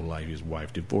lost his whole life. His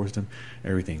wife divorced him,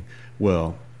 everything.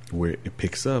 Well, where it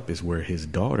picks up is where his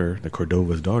daughter, the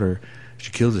Cordova's daughter,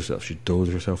 she kills herself. She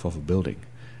throws herself off a building,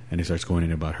 and he starts going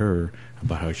in about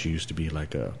how she used to be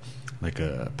like a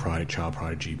child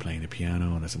prodigy playing the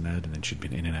piano and this and that, and then she'd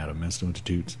been in and out of mental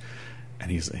institutes.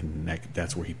 And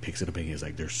that's where he picks it up, and he's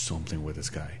like, there's something with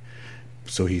this guy.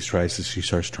 So she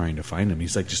starts trying to find him.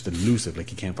 He's like just elusive,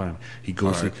 like he can't find him. He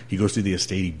goes through the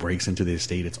estate. He breaks into the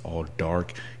estate. It's all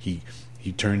dark. He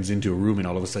turns into a room, and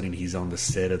all of a sudden he's on the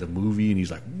set of the movie, and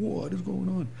he's like, what is going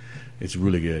on? It's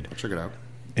really good. I'll check it out.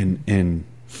 And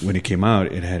when it came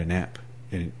out, it had an app,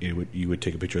 and you would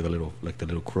take a picture of the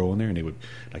little crow in there, and it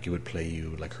would play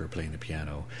you like her playing the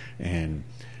piano. And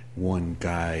one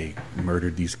guy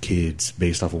murdered these kids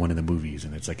based off of one of the movies,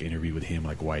 and it's like an interview with him,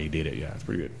 like why he did it. Yeah, it's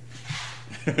pretty good.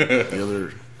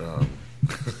 The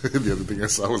other thing I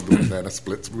saw was the Banana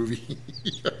Splits movie.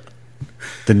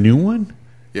 The new one?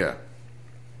 Yeah.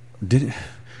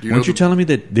 Weren't you telling me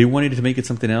that they wanted to make it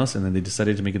something else, and then they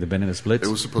decided to make it the Banana Splits? It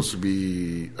was supposed to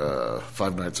be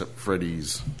Five Nights at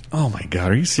Freddy's. Oh my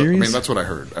God, are you serious? I mean, that's what I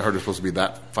heard. I heard it was supposed to be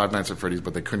that Five Nights at Freddy's,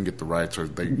 but they couldn't get the rights, or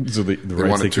they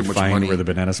wanted too much money. Where the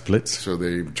Banana Splits? So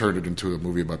they turned it into a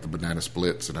movie about the Banana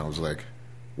Splits, and I was like,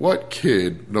 what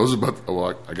kid knows about?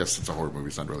 Well, I guess it's a horror movie.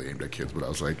 It's not really aimed at kids, but I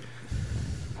was like,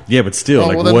 yeah, but still,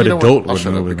 what adult would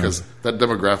know? Because that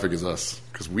demographic is us.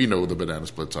 Because we know the Banana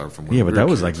Splits are from when yeah, we but that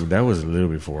was kids. That was a little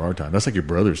before our time. That's like your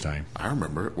brother's time. I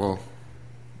remember it. Well,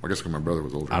 I guess because my brother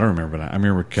was older. I don't remember that. I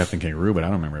remember Captain Kangaroo, but I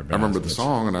don't remember. I remember the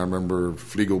song, and I remember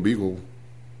Fleagle Beagle.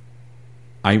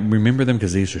 I remember them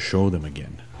because they used to show them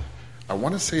again. I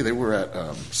want to say they were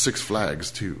at Six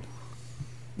Flags too.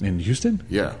 In Houston?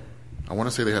 Yeah, I want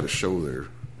to say they had a show there.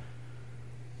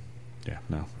 Yeah,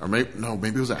 no. Or maybe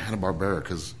it was at Hanna-Barbera,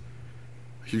 because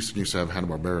Houston used to have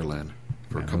Hanna-Barbera Land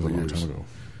for a couple of years. Time ago.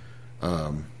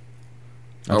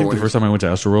 I think the first time I went to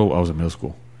Astro World, I was in middle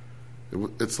school.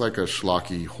 It's like a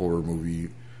schlocky horror movie.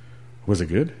 Was it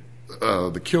good?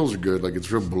 The kills are good. Like,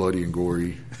 it's real bloody and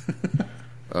gory.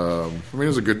 I mean,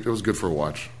 it was good for a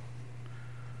watch.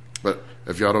 But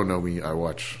if y'all don't know me, I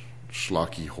watch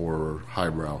schlocky horror,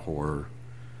 highbrow horror,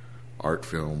 art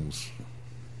films,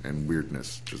 and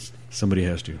weirdness. Just somebody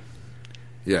has to.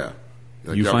 Yeah.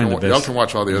 Like, You find the best. Y'all can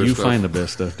watch all the other you stuff. find the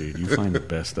best stuff, dude. You find the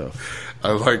best stuff.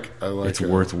 I like. It's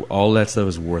worth all that stuff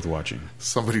is worth watching.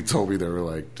 Somebody told me, they were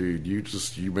like, dude, you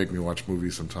make me watch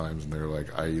movies sometimes, and they're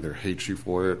like, I either hate you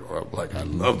for it or I'm like, I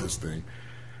love this thing.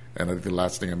 And I think the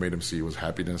last thing I made him see was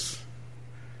Happiness.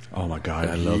 Oh my god,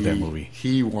 I love that movie.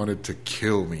 He wanted to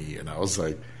kill me, and I was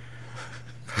like,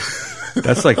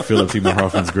 That's like Philip Seymour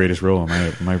Hoffman's greatest role,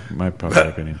 in my popular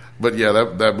opinion. But yeah,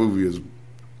 that movie is.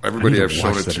 Everybody I've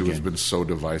shown watch it that to has again. been so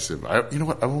divisive. You know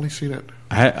what? I've only seen it.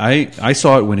 I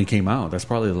saw it when it came out. That's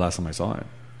probably the last time I saw it.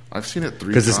 I've seen it 3 times.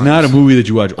 Because it's not a movie that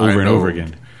you watch over and over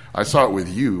again. I saw it with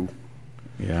you.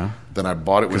 Yeah. Then I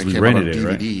bought it when 'Cause it we came out on rented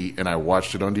it, DVD, right? and I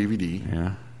watched it on DVD.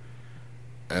 Yeah.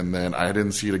 And then I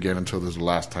didn't see it again until this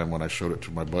last time when I showed it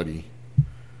to my buddy.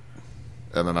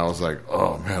 And then I was like,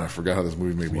 "Oh man, I forgot how this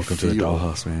movie made me Welcome feel." to the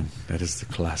Dollhouse, man. That is the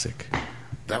classic.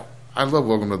 I love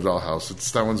Welcome to the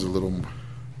Dollhouse. That one's a little.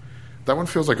 That one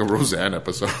feels like a Roseanne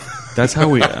episode. That's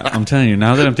how I'm telling you,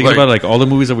 now that I'm thinking Like- about it, like all the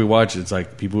movies that we watch, it's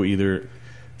like people either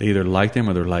like them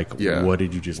or they're like, Yeah. what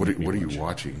did you just What make me are watch? you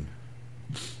watching?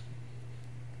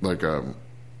 Like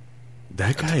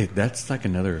That guy,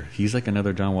 he's like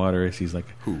another John Waters. He's like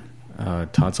who?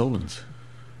 Todd Solondz.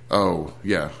 Oh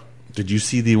yeah. Did you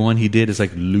see the one he did? It's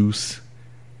like loose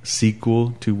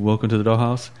sequel to Welcome to the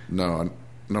Dollhouse. No.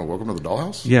 Welcome to the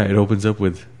Dollhouse. Yeah, it opens up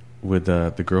with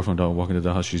the girl from Walking to the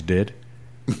Dollhouse. She's dead.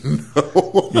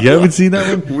 No, you haven't seen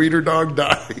that one? Wiener Dog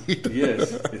died.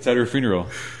 Yes, it's at her funeral.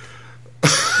 We're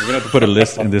gonna have to put a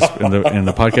list in the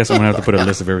podcast. I'm gonna have to put a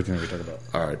list of everything that we talk about.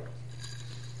 All right.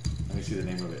 Let me see the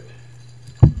name of it.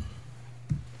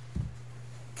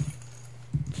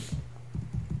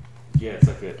 Yeah,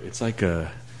 it's like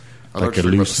a I thought you were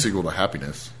about the sequel to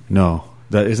Happiness. No,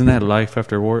 isn't that Life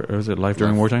After War, or is it Life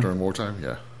During Wartime? During wartime,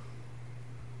 yeah.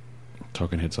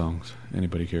 Talking hit songs.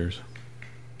 Anybody cares?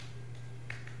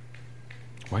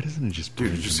 Why doesn't it just?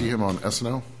 Dude, did you see him on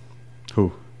SNL?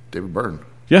 Who? David Byrne.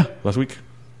 Yeah, last week.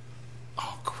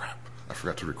 Oh crap! I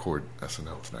forgot to record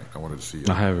SNL tonight. I wanted to see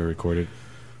I have it recorded.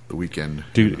 The Weeknd.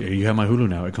 Dude, you have my Hulu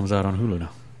now. It comes out on Hulu now.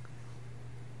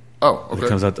 Oh, okay. It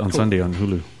comes out on Sunday on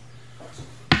Hulu.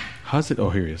 How's it? Oh,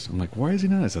 here he is. I'm like, why is he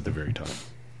not? It's at the very top. It's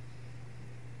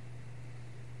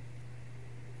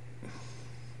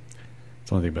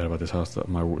the only thing bad about this house. The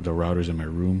router's in my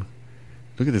room.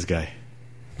 Look at this guy.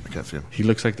 I can't see him. He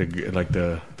looks like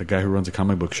the guy who runs a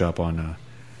comic book shop on the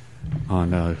From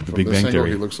Big this Bang angle, Theory.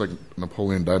 he looks like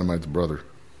Napoleon Dynamite's brother.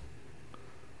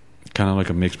 Kind of like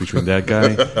a mix between that guy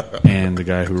and the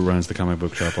guy who runs the comic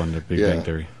book shop on the Big Bang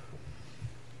Theory.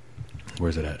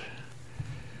 Where's it at?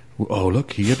 Oh,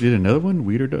 look, he did another one?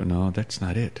 Weirder? No, that's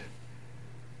not it.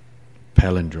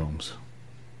 Palindromes.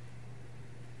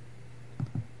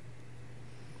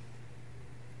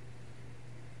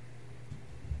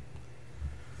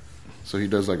 So he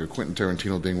does like a Quentin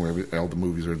Tarantino thing where all the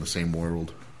movies are in the same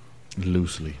world.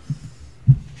 Loosely.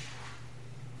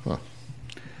 Huh.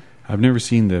 I've never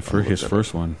seen his that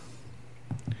first one.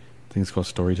 I think it's called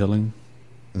Storytelling.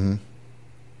 Mm-hmm.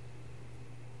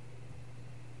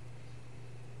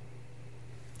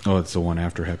 Oh, it's the one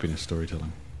after Happiness,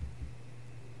 Storytelling.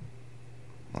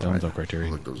 That one's on Criterion.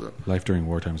 I'll look those up. Life During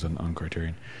Wartime is on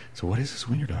Criterion. So what is this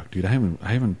Wiener Dog, dude? I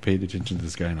haven't paid attention to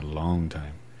this guy in a long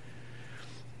time.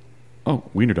 Oh,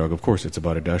 Wiener Dog, of course, it's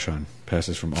about a Dachshund.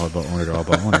 Passes from all about owner to all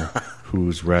about owner,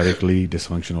 whose radically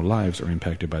dysfunctional lives are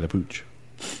impacted by the pooch.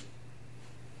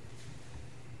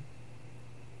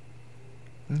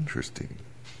 Interesting.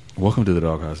 Welcome to the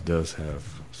Doghouse does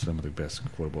have some of the best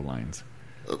quotable lines.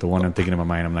 The one I'm thinking in my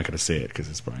mind, I'm not going to say it because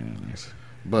it's probably not nice.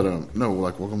 But no,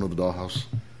 like Welcome to the Dollhouse.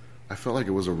 I felt like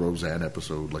it was a Roseanne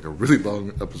episode, like a really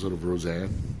long episode of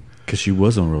Roseanne. Because she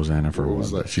was on Rosanna for a It while.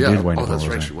 was like, She did wind up on that's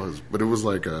Roseanne. right, she was. But it was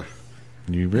like You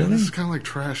man, really? this is kind of like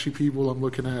trashy people I'm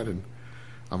looking at, and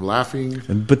I'm laughing.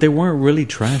 But they weren't really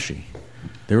trashy.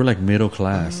 They were like middle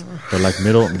class. They were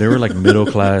like middle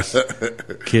class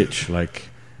kitsch. Like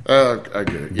I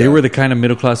get it. they Yeah. were the kind of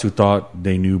middle class who thought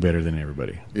they knew better than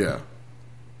everybody. Yeah.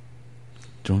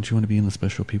 Don't you want to be in the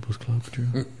Special People's Club, Drew?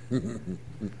 I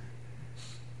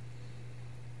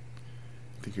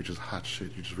think you're just hot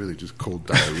shit. You're just really just cold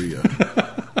diarrhea.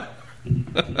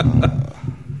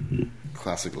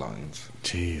 Classic lines.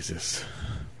 Jesus.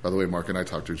 By the way, Mark and I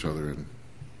talk to each other in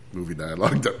movie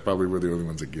dialogue. That probably we're the only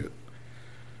ones that get.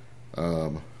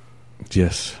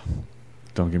 Yes.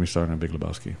 Don't get me started on Big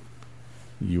Lebowski.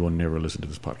 You will never listen to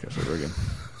this podcast ever again.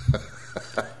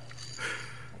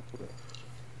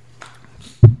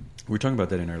 We were talking about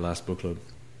that in our last book club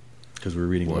because we were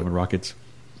reading What? Love and Rockets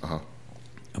Uh-huh.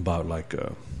 about like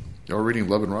Y'all reading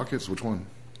Love and Rockets? Which one?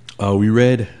 we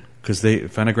read because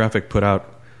Fantagraphic put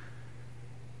out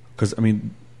a because I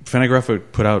mean,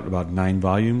 Fantagraphic put out about 9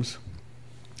 volumes.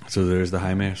 So there's the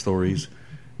Jaime stories,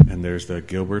 and there's the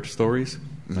Gilbert stories.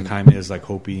 Like Jaime is like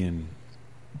Hopi and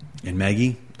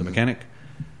Maggie, the mechanic,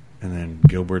 and then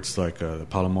Gilbert's like the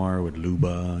Palomar with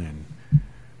Luba, and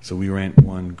so we read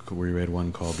one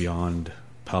called Beyond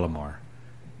Palomar,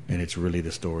 and it's really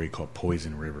the story called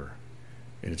Poison River,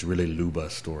 and it's really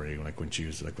Luba's story, like when she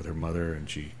was like with her mother, and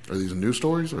she. Are these new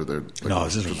stories, or they're like, no?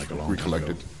 This is like a long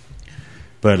recollected. Time ago.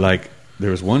 But like there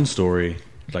was one story.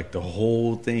 Like the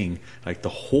whole thing, like the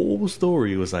whole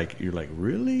story was like, you're like,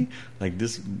 really? Like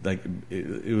this, like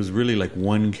it was really like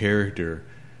one character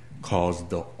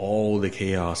caused all the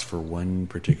chaos for one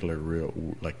particular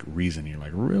reason. You're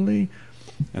like, really?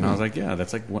 And I was like, yeah,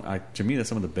 that's like to me that's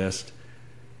some of the best.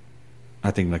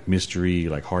 I think like mystery,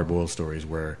 like hard boiled stories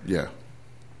where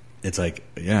it's like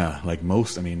like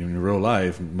most. I mean, in real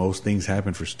life, most things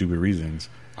happen for stupid reasons,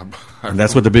 and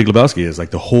that's what The Big Lebowski is.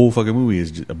 Like the whole fucking movie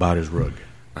is just about his rug.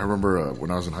 I remember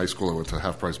when I was in high school, I went to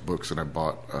Half Price Books and I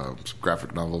bought some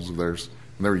graphic novels of theirs,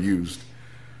 and they were used.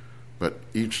 But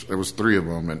there was 3 of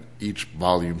them, and each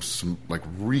volume like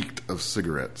reeked of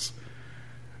cigarettes.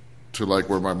 To like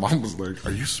where my mom was like,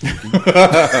 "Are you smoking?"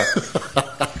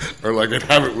 Or like I'd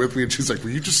have it with me, and she's like, "Were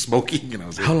you just smoking?" And I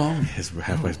was like, "How long has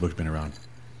Half Price Books been around?"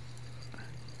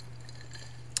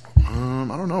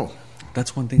 I don't know.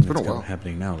 That's one thing that's kind of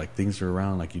happening now. Like things are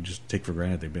around, like you just take for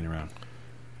granted they've been around.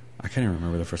 I can't even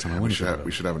remember the first time I went to it.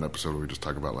 We should have an episode where we just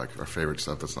talk about like our favorite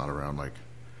stuff that's not around, like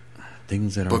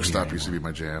things that are. Bookstop used to be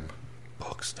my jam.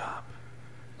 Bookstop.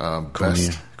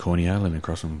 Coney Island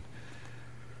across from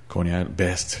Coney Island.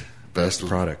 Best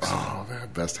products. Oh man,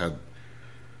 Best had.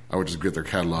 I would just get their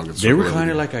catalog. And they were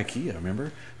kind of like IKEA,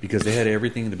 remember? Because they had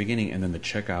everything in the beginning, and then the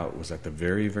checkout was at the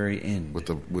very, very end with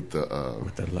the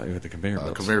conveyor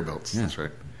belts. Conveyor belts. Yeah. That's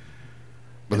right.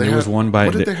 But there was one by.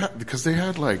 What did they have? Because they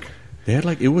had like. They had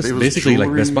like it was basically jewelry,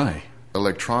 like Best Buy,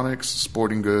 electronics,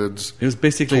 sporting goods. It was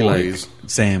basically toys. Like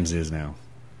Sam's is now,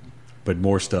 but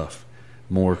more stuff,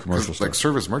 more commercial stuff. Like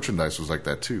service merchandise was like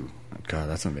that too. God,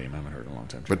 that's a name I haven't heard in a long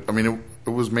time. But I mean, it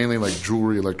was mainly like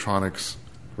jewelry, electronics,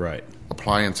 right?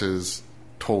 Appliances,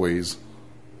 toys.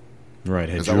 Right,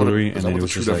 had jewelry, and then it was the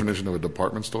true definition of a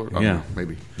department store. Yeah,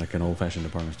 maybe like an old-fashioned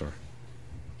department store.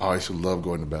 Oh, I used to love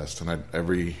going to Best, and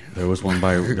there was one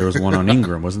on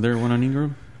Ingram, wasn't there? One on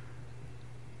Ingram.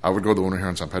 I would go to the one here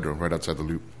on San Pedro, right outside the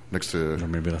Loop, next to. Or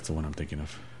maybe that's the one I'm thinking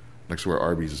of. Next to where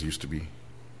Arby's used to be.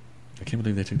 I can't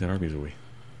believe they took that Arby's away.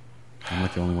 I'm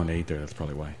like the only one that ate there. That's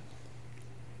probably why.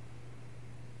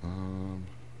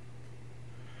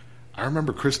 I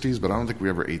remember Christie's, but I don't think we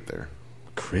ever ate there.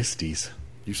 Christie's?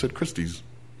 You said Christie's.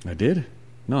 I did?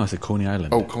 No, I said Coney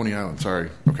Island. Oh, Coney Island. Sorry.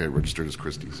 Okay, registered as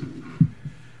Christie's.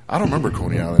 I don't remember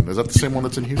Coney Island. Is that the same one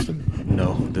that's in Houston?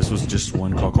 No, this was just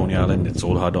one called Coney Island. It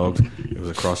sold hot dogs. It was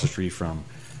across the street from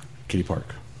Kitty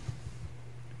Park.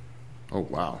 Oh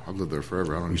wow, I've lived there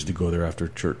forever. I used to go there after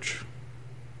church.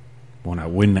 When I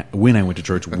went to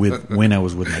church when I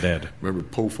was with my dad. Remember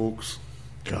Po Folks?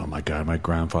 Oh my God, my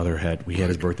grandfather had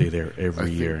his birthday there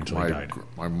every year until he died.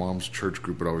 My mom's church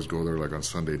group would always go there like on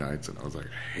Sunday nights, and I was like,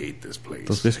 I hate this place.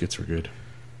 Those biscuits were good.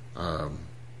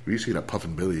 We used to eat at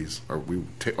Puffin Billy's, or we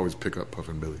always pick up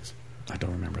Puffin Billy's. I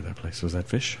don't remember that place. Was that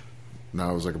fish? No,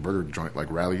 it was like a burger joint,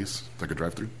 like Rallies, like a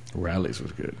drive-thru. Rallies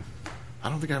was good. I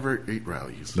don't think I ever ate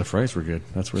Rallies. The fries were good.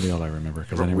 That's really all I remember.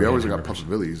 We always got Puffin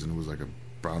Billy's, and it was like a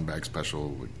brown bag special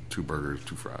with 2 burgers,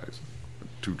 2 fries,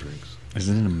 2 drinks.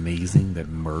 Isn't it amazing that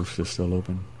Murph's is still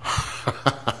open?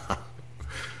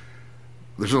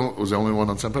 Was there only one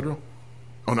on San Pedro?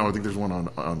 Oh no, I think there's one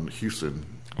on Houston.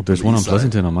 There's one on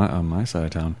Pleasanton on my side of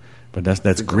town, but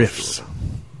that's Griff's.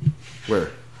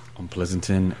 Where? On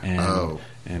Pleasanton and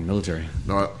Military.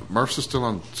 No, Murph's is still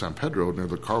on San Pedro near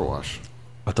the car wash.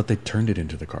 I thought they turned it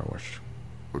into the car wash.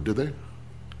 Oh, did they?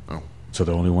 Oh. So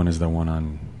the only one is the one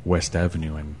on West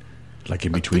Avenue and like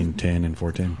in between 10 and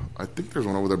 410. I think there's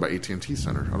one over there by AT&T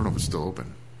Center. I don't know if it's still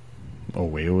open. Oh,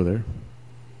 way over there?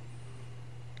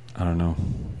 I don't know.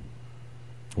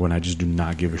 When I just do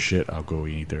not give a shit, I'll go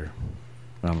eat there.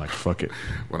 I'm like, fuck it.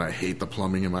 When I hate the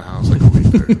plumbing in my house, I go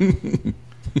eat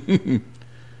there.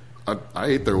 I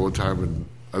ate there one time,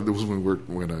 and it was when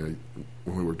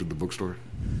we worked at the bookstore,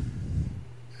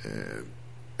 and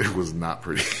it was not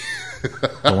pretty.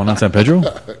 The one on San Pedro?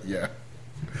 Yeah.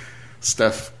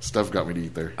 Steph got me to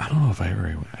eat there. I don't know if I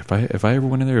ever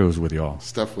went in there. It was with y'all.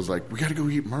 Steph was like, "We got to go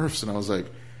eat Murph's," and I was like,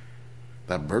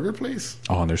 "That burger place?"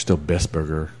 Oh, and there's still Best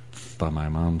Burger by my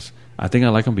mom's. I think I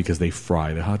like them because they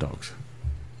fry the hot dogs.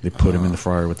 They put them in the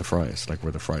fryer with the fries, like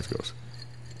where the fries goes.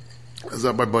 Is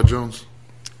that by Bud Jones?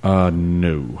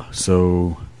 No.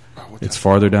 So what's It's that?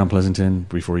 farther down Pleasanton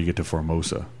before you get to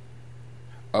Formosa.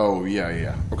 Oh,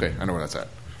 yeah. Okay, I know where that's at.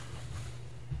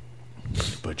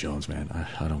 But Jones, man,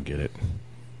 I don't get it.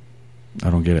 I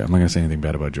don't get it. I'm not gonna say anything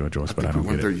bad about Joe Joyce, but I I don't think we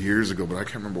went get there it. years ago, but I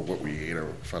can't remember what we ate or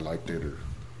if I liked it or.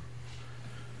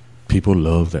 People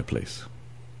love that place,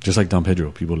 just like Don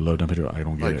Pedro. People love Don Pedro. I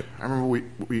don't get Like it. I remember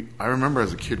I remember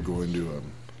as a kid going to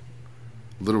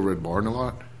Little Red Barn a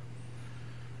lot,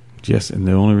 Yes, and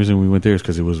the only reason we went there is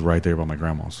because it was right there by my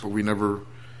grandma's. but we never.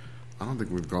 I don't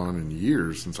think we've gone in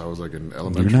years since I was like in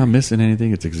elementary. You're not missing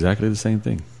anything. It's exactly the same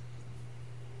thing.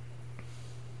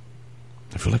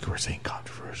 I feel like we're saying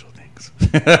controversial things.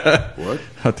 What?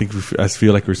 I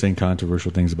feel like we're saying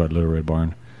controversial things about Little Red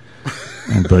Barn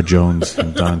and Bud Jones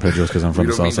and Don Pedro's because I'm from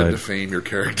We the don't mean South to Side. defame your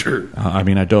character, I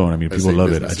mean, I don't. I mean, people say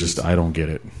love it. businesses. I don't get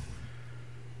it.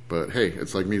 but hey,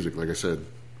 it's like music. Like I said,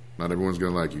 not everyone's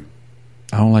gonna like you.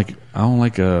 I don't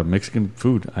like Mexican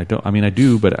food. I don't. I mean, I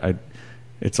do, but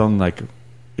it's on like,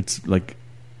 it's like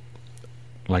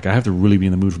I have to really be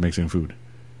in the mood for Mexican food.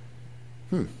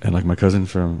 And like my cousin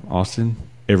from Austin,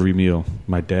 every meal.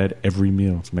 My dad, every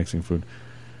meal is Mexican food.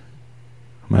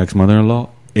 My ex-mother-in-law,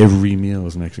 every meal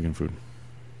is Mexican food.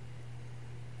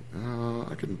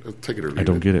 I can take it or leave I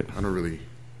don't get it. I don't really.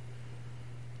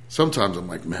 Sometimes I'm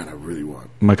like, man, I really want.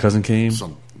 My cousin came,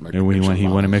 Some, like, and when he wanted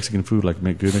enchiladas. Mexican food, like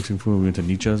make good Mexican food. We went to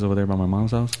Nietzsche's over there by my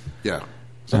mom's house. Yeah,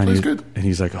 is that And place he- good? And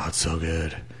he's like, "Oh, it's so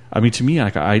good." I mean, to me,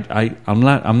 like I'm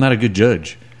not a good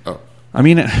judge. Oh, I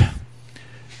mean, I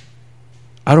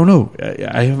don't know.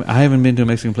 I haven't been to a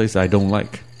Mexican place that I don't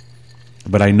like,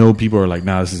 but I know people are like,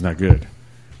 "Nah, this is not good."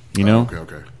 You know,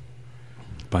 okay.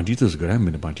 Panchitos is good. I haven't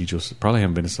been to Panchitos. Probably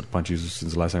haven't been to Panchitos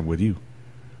since the last time with you.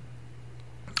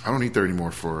 I don't eat there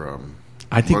anymore for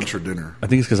I think lunch or dinner. I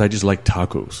think it's because I just like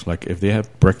tacos. Like if they have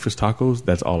breakfast tacos,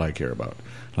 that's all I care about.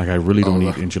 Like I really don't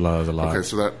eat enchiladas a lot. Okay,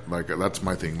 so that's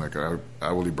my thing. Like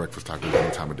I will eat breakfast tacos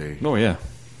any time of day. Oh yeah,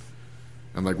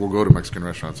 And like we'll go to Mexican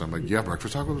restaurants. I'm like, yeah,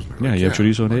 breakfast tacos. And they're yeah. like, You have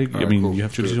chorizo and I'm egg. like, I all right, mean, cool, you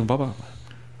have let's do chorizo it. and papa.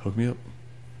 Hook me up.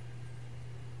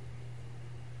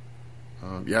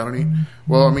 Yeah, I don't eat.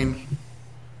 Well, I mean,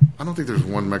 I don't think there's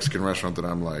one Mexican restaurant that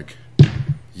I'm like,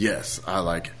 yes, I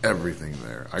like everything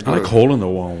there. I like hole in the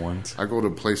wall ones. I go to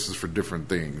places for different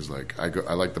things. Like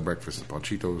I like the breakfast at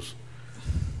Panchitos.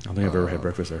 I don't think I've ever had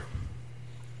breakfast there.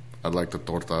 I like the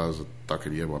tortas at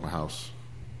Taqueria by my house.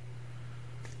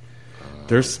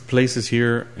 There's places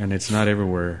here, and it's not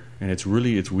everywhere, and it's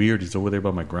weird. It's over there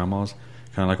by my grandma's,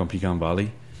 kind of like on Pecan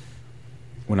Valley.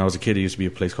 When I was a kid, there used to be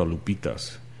a place called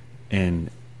Lupitas, and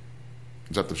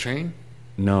Is that the chain?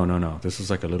 no, this was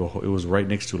like a little. It was right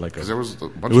next to like a. Because there was a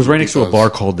bunch It was of right next to a Lupitas bar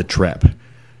called the Trap.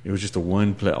 It was just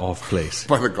a off place.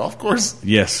 by the golf course.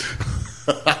 Yes,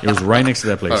 it was right next to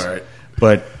that place. All right.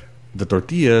 But the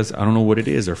tortillas, I don't know what it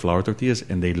is. They're flour tortillas,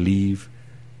 and they leave.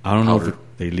 I don't know Powder. if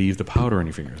they leave the powder on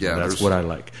your fingers. Yeah, That's there's- what I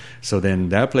like. So then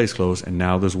that place closed, and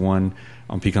now there's one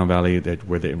on Pecan Valley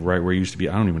right where it used to be.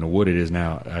 I don't even know what it is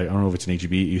now. I don't know if it's an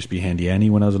HEB. It used to be Handy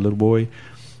Annie when I was a little boy.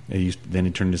 Then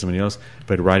it turned into somebody else.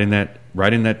 But right where that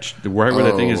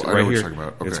thing is, I know right what you're here, talking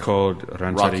about. it's Okay. called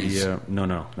Rockies. Rancheria.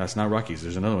 No, that's not Rockies.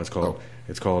 There's another one. Oh.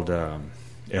 It's called El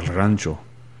Rancho.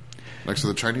 Next to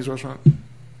the Chinese restaurant.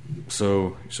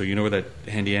 So you know where that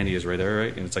Handy Andy is right there,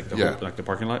 right? And it's like Yeah. like the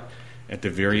parking lot. At the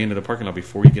very end of the parking lot,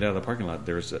 before you get out of the parking lot,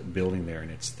 there's a building there,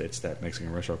 and it's that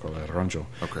Mexican restaurant called El Rancho.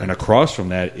 Okay. And across from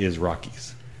that is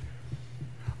Rockies.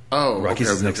 Oh, Rockies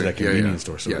okay, is next to that okay. Yeah, convenience yeah.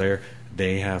 store. So Yeah. there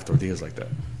they have tortillas like that.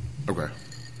 Okay.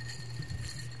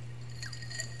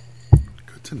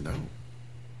 Good to know.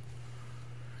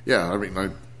 Yeah, I mean,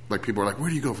 like people are like, where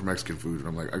do you go for Mexican food? And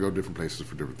I'm like, I go to different places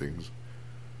for different things.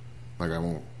 Like I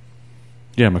won't.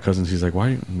 Yeah, my cousin, he's like,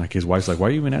 why? Like his wife's like, why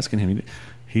are you even asking him?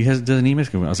 He doesn't eat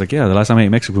Mexican food. I was like, yeah, the last time I ate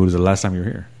Mexican food was the last time you were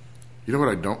here. You know what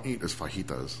I don't eat is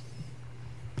fajitas.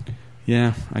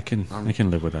 Yeah, I can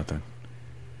live with that then.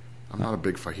 I'm not a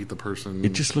big fajita person.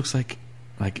 It just looks like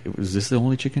was this the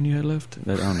only chicken you had left?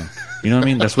 I don't know. You know what I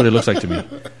mean? That's what it looks like to me.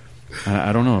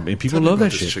 I don't know. And people Tell me love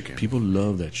about that this shit. chicken. People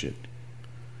love that shit.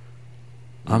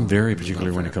 I'm very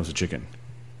particular when it comes to chicken.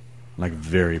 Like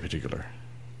very particular.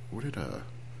 What did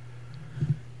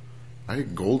I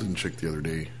ate golden chick the other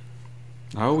day.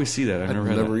 I always see that. I've I'd never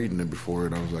had never that. eaten it before,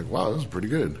 and I was like, wow, this is pretty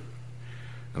good.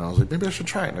 And I was like, maybe I should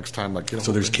try it next time. Like, get a So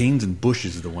whole there's thing. Canes and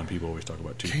Bushes is the one people always talk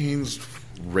about too. Cane's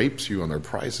rapes you on their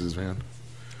prices, man.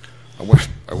 I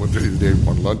went there the other day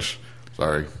on lunch.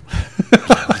 Sorry,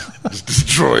 just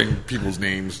destroying people's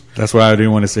names. That's why I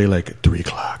didn't want to say like 3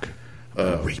 o'clock.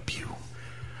 Rape you.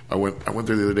 I went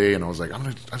there the other day, and I was like,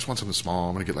 I just want something small.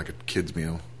 I'm gonna get like a kid's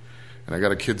meal, and I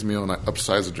got a kid's meal, and I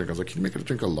upsized the drink. I was like, can you make it a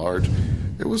drink a large?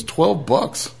 It was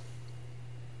 $12.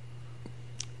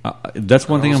 That's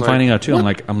one thing I'm finding out too.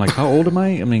 What? I'm like, how old am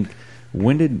I? I mean,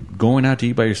 when did going out to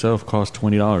eat by yourself cost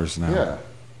 $20 now? Yeah.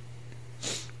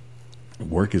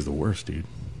 Work is the worst, dude.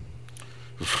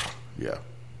 Yeah.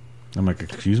 I'm like,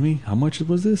 excuse me, how much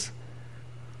was this?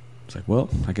 It's like, well,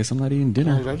 I guess I'm not eating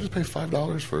dinner. Did I just pay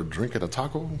 $5 for a drink at a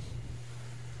taco?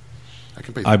 I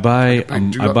can pay. I buy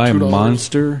 $2.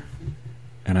 Monster,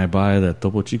 and I buy the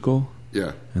Topo Chico.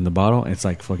 Yeah. In the bottle, it's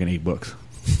like fucking $8.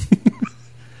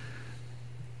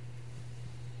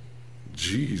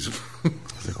 Jeez.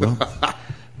 It's like, well,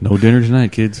 no dinner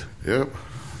tonight, kids. Yep.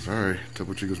 Sorry,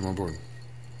 Topo Chico's on board.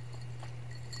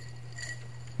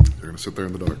 They're gonna sit there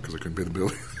in the dark because I couldn't pay the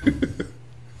bill.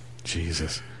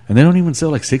 Jesus. And they don't even sell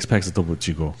like 6-packs of Topo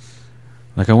Chico.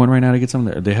 Like I went right now to get some.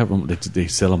 They have them. They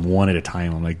sell them one at a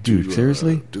time. I'm like, dude,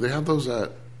 seriously? Do they have those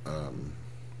at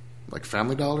like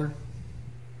Family Dollar?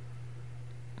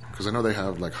 Because I know they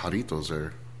have like Jarritos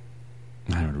there.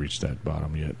 I haven't reached that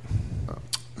bottom yet.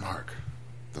 Mark,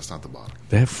 that's not the bottom.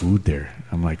 They have food there.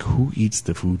 I'm like, who eats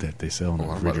the food that they sell in the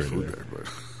refrigerator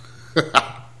there?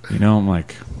 You know, I'm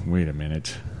like, wait a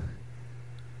minute.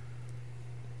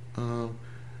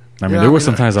 I mean, there were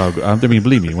some times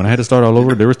believe me, when I had to start all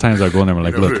over, there was times I'd go in there and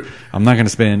I'm like, look, I'm not going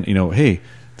to spend, hey,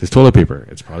 this toilet paper,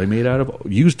 it's probably made out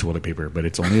of used toilet paper, but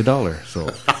it's only $1. So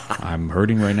I'm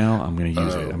hurting right now. I'm going to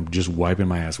use it. I'm just wiping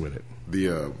my ass with it.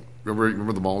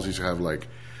 Remember the malls used to have like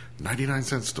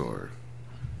 99-cent store.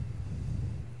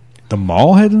 The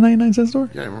mall had a 99-cent store?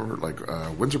 Yeah, I remember like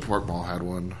Windsor Park Mall had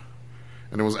one.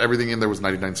 And it was everything in there was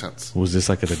 99 cents. Was this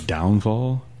like at the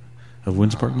downfall of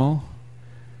Windsor Park Mall?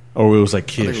 Or it was like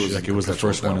Kish. It was the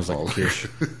first one. It was like Kish.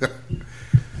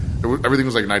 Everything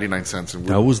was like 99 cents. And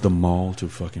that was the mall to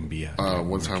fucking be at.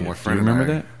 One time, my friend. Do you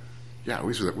remember that? Yeah,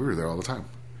 we were there all the time.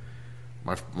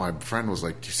 My friend was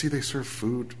like, "Do you see they serve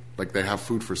food? Like they have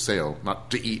food for sale,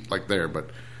 not to eat like there,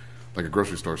 but like a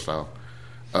grocery store style.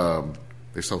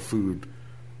 They sell food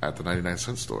at the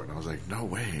 99-cent store." And I was like, "No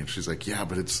way!" And she's like, "Yeah,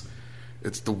 but it's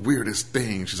the weirdest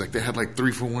thing." She's like, "They had like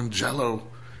 3-for-1 Jello."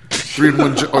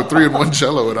 3-in-1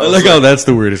 Jello. And I like how that's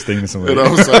the weirdest thing to somebody. And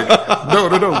I was like, no.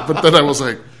 But then I was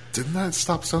like, didn't I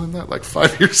stop selling that like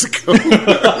 5 years ago?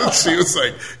 And she was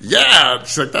like, yeah.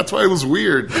 She's like, that's why it was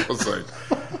weird. I was like,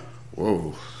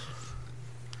 whoa.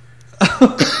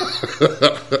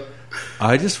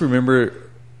 I just remember,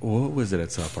 what was it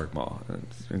at South Park Mall?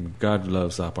 And God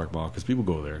loves South Park Mall because people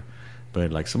go there.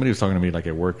 But like somebody was talking to me like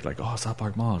at work, like, oh, South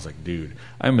Park Mall. I was like, dude,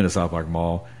 I haven't been to South Park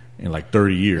Mall in like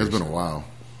 30 years. It's been a while.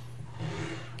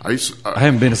 I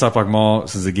haven't been to South Park Mall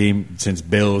since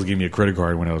Bells gave me a credit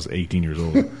card when I was 18 years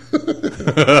old.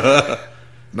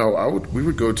 No, we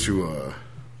would go to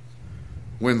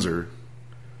Windsor.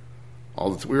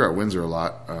 We were at Windsor a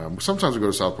lot. Sometimes we go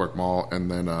to South Park Mall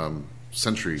and then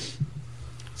Century.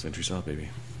 Century South, baby.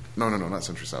 No, not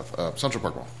Century South. Central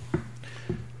Park Mall.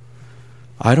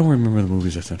 I don't remember the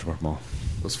movies at Central Park Mall.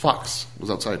 It was Fox. It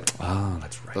was outside. Ah,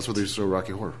 that's right. That's where they used to show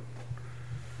Rocky Horror.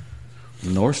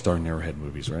 North Star never had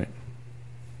movies, right?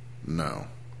 No.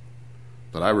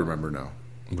 That I remember, no.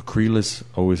 McCreeless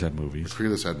always had movies.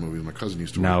 McCreeless had movies. My cousin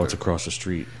used to work Now there. it's across the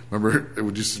street. Remember, it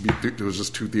was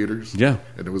just 2 theaters? Yeah.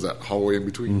 And it was that hallway in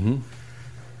between? Mm-hmm.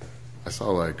 I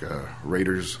saw like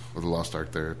Raiders of the Lost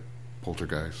Ark there,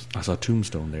 Poltergeist. I saw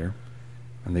Tombstone there.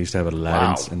 And they used to have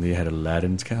and they had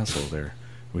Aladdin's Castle there.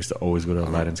 We used to always go to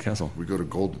Aladdin's Castle. We go to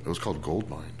it was called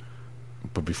Goldmine.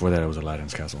 But before that, it was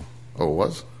Aladdin's Castle. Oh, it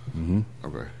was? Mm-hmm.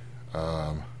 Okay.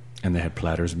 And they had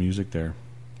Platters music there.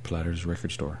 Platters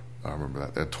record store. I remember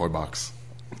that. They had Toy Box.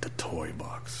 The Toy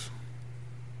Box.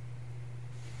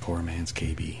 Poor man's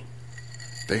KB.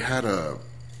 They had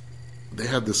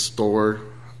this store.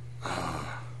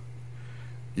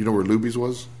 You know where Luby's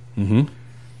was? Mm-hmm.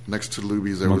 Next to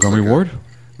Luby's, there Montgomery was Ward?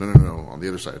 No. On the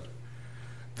other side,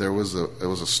 it was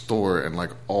a store, and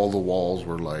like all the walls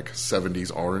were like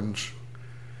 70s orange.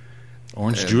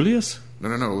 Orange Julius?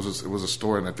 No. It was a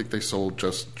store, and I think they sold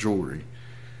just jewelry,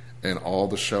 and all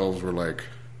the shelves were like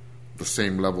the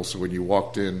same level. So when you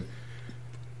walked in,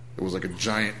 it was like a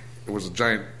giant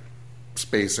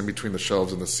space in between the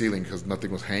shelves and the ceiling because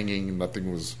nothing was hanging,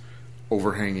 nothing was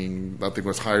overhanging, nothing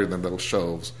was higher than those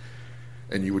shelves,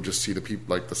 and you would just see the people,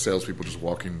 like the salespeople, just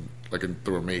walking like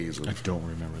through a maze. I don't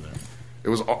remember that.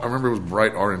 I remember it was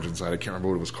bright orange inside. I can't remember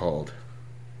what it was called.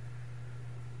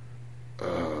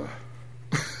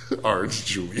 Orange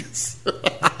Julius.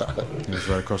 It was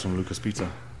right across from Lucas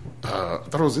Pizza. I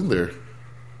thought it was in there.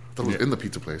 I thought it was in the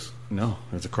pizza place. No,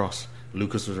 it was across.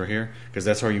 Lucas was right here because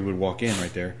that's how you would walk in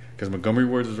right there. Because Montgomery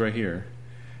Ward was right here,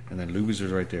 and then Luby's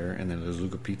was right there, and then there was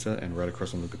Luca Pizza, and right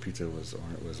across from Luca Pizza was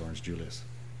Orange Julius.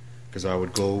 Because I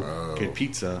would go get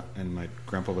pizza, and my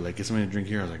grandpa would like, get something to drink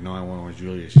here. I was like, no, I want one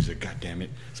Julia. She's like, God damn it.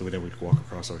 So then we'd walk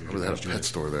across. They had a pet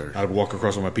store there. I would walk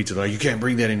across with my pizza. Like, you can't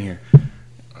bring that in here.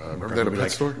 Remember that a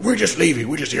pet store? We're just leaving.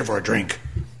 We're just here for a drink.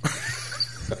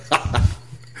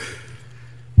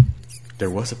 There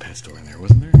was a pet store in there,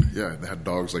 wasn't there? Yeah, they had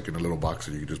dogs like in a little box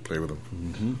and you could just play with them.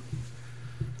 Mm-hmm.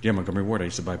 Yeah, Montgomery Ward. I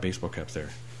used to buy baseball caps there.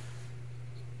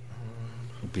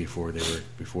 Before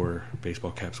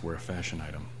baseball caps were a fashion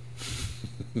item.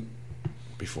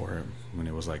 Before, when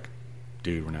it was like,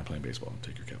 dude, we're not playing baseball.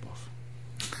 Take your cap off.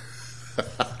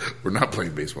 We're not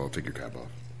playing baseball. Take your cap off.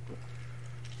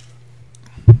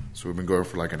 So we've been going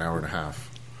for like an hour and a half.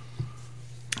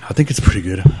 I think it's pretty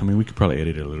good. I mean, we could probably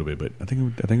edit it a little bit, but I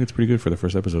think it's pretty good for the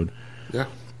first episode. Yeah.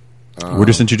 We're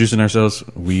just introducing ourselves.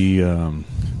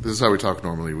 This is how we talk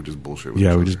normally. We just bullshit with each each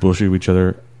other. other. We just bullshit with each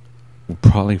other. We'll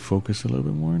probably focus a little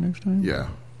bit more next time. Yeah.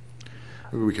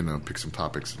 Maybe we can pick some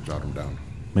topics and jot them down.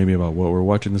 Maybe about what we're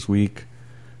watching this week,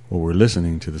 what we're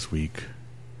listening to this week.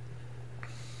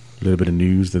 A little bit of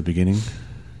news at the beginning.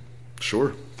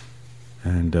 Sure.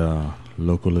 And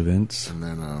local events. And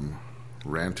then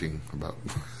ranting about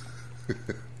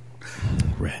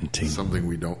ranting. Something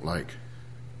we don't like,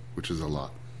 which is a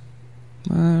lot.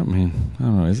 I mean, I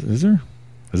don't know. Is there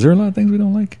a lot of things we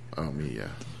don't like? Oh, me, yeah.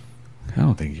 I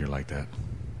don't think you're like that.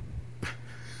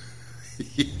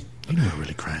 You know what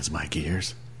really grinds my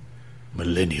gears?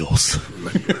 Millennials.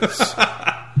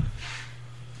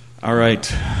 All right.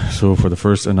 So for the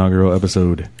first inaugural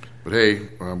episode. But hey,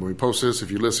 when we post this,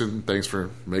 if you listen, thanks for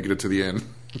making it to the end.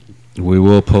 We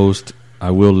will post.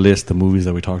 I will list the movies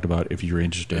that we talked about if you're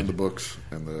interested. And the books.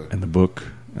 And the book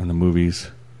and the movies.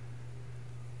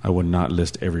 I would not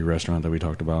list every restaurant that we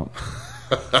talked about.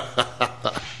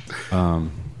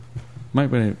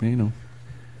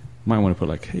 Might want to put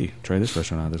like, hey, try this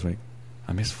restaurant out this week.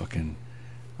 I miss fucking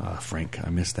Frank. I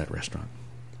miss that restaurant.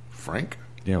 Frank?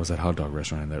 Yeah, it was that hot dog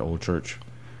restaurant in that old church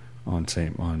on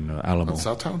Alamo. On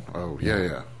Southtown? Oh,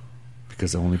 yeah.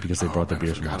 Because they brought the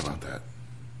beers from I forgot Boston. about that.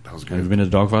 That was good. Have you been to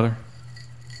the Dogfather?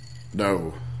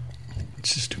 No.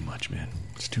 It's just too much, man.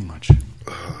 It's too much.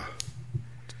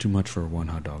 It's too much for one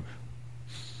hot dog.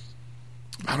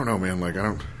 I don't know, man.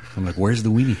 I'm like, where's the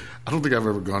weenie? I don't think I've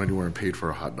ever gone anywhere and paid for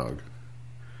a hot dog.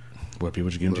 What,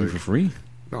 people just give them to you for free?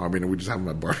 No, I mean, we just have them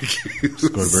at barbecues.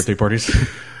 Go to birthday parties?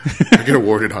 I get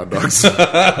awarded hot dogs on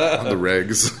the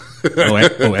regs.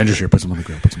 Andrew's here. Put some on the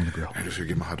grill. Andrew's here.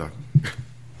 Give him a hot dog.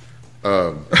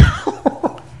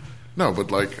 No,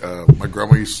 but my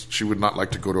grandma she would not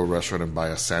like to go to a restaurant and buy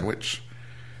a sandwich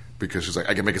because she's like,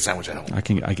 I can make a sandwich at home. I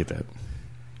get that.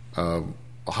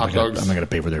 Hot dogs. I'm not going to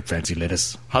pay for their fancy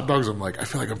lettuce. Hot dogs, I'm like, I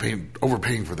feel like I'm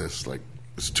overpaying for this. Like,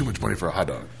 it's too much money for a hot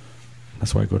dog.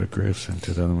 That's why I go to Griff's and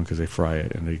to the other one because they fry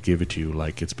it and they give it to you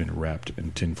like it's been wrapped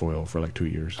in tin foil for like 2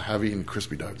 years. I have eaten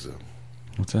crispy dogs, though.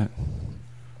 What's that?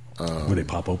 Where they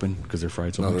pop open because they're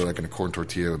fried so much? No, they're like in a corn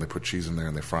tortilla and they put cheese in there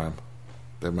and they fry them.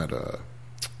 They're at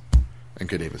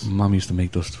N.K. Davis. Mom used to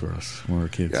make those for us when we were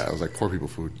kids. Yeah, it was like poor people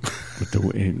food.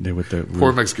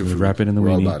 Poor Mexican food. We'd wrap it in the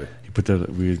We're all weenie. about it.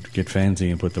 We'd get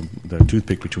fancy and put the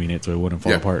toothpick between it so it wouldn't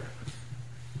fall apart.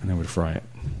 And then we'd fry it.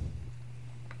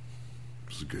 It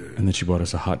was good. And then she bought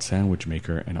us a hot sandwich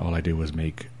maker, and all I did was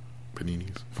make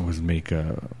paninis.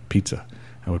 Pizza.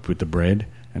 I would put the bread,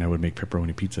 and I would make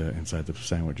pepperoni pizza inside the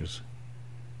sandwiches.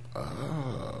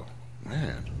 Oh,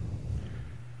 man.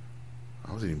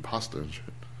 I was eating pasta and shit.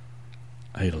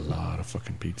 I ate a lot of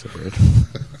fucking pizza bread.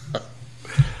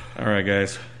 All right,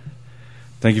 guys.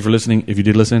 Thank you for listening. If you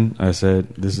did listen, I said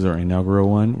this is our inaugural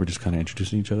one. We're just kind of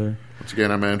introducing each other. Once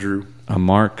again, I'm Andrew. I'm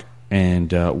Mark,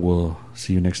 and we'll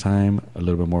see you next time. A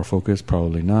little bit more focused,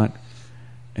 probably not.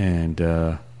 And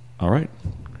all right.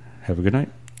 Have a good night.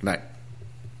 Night.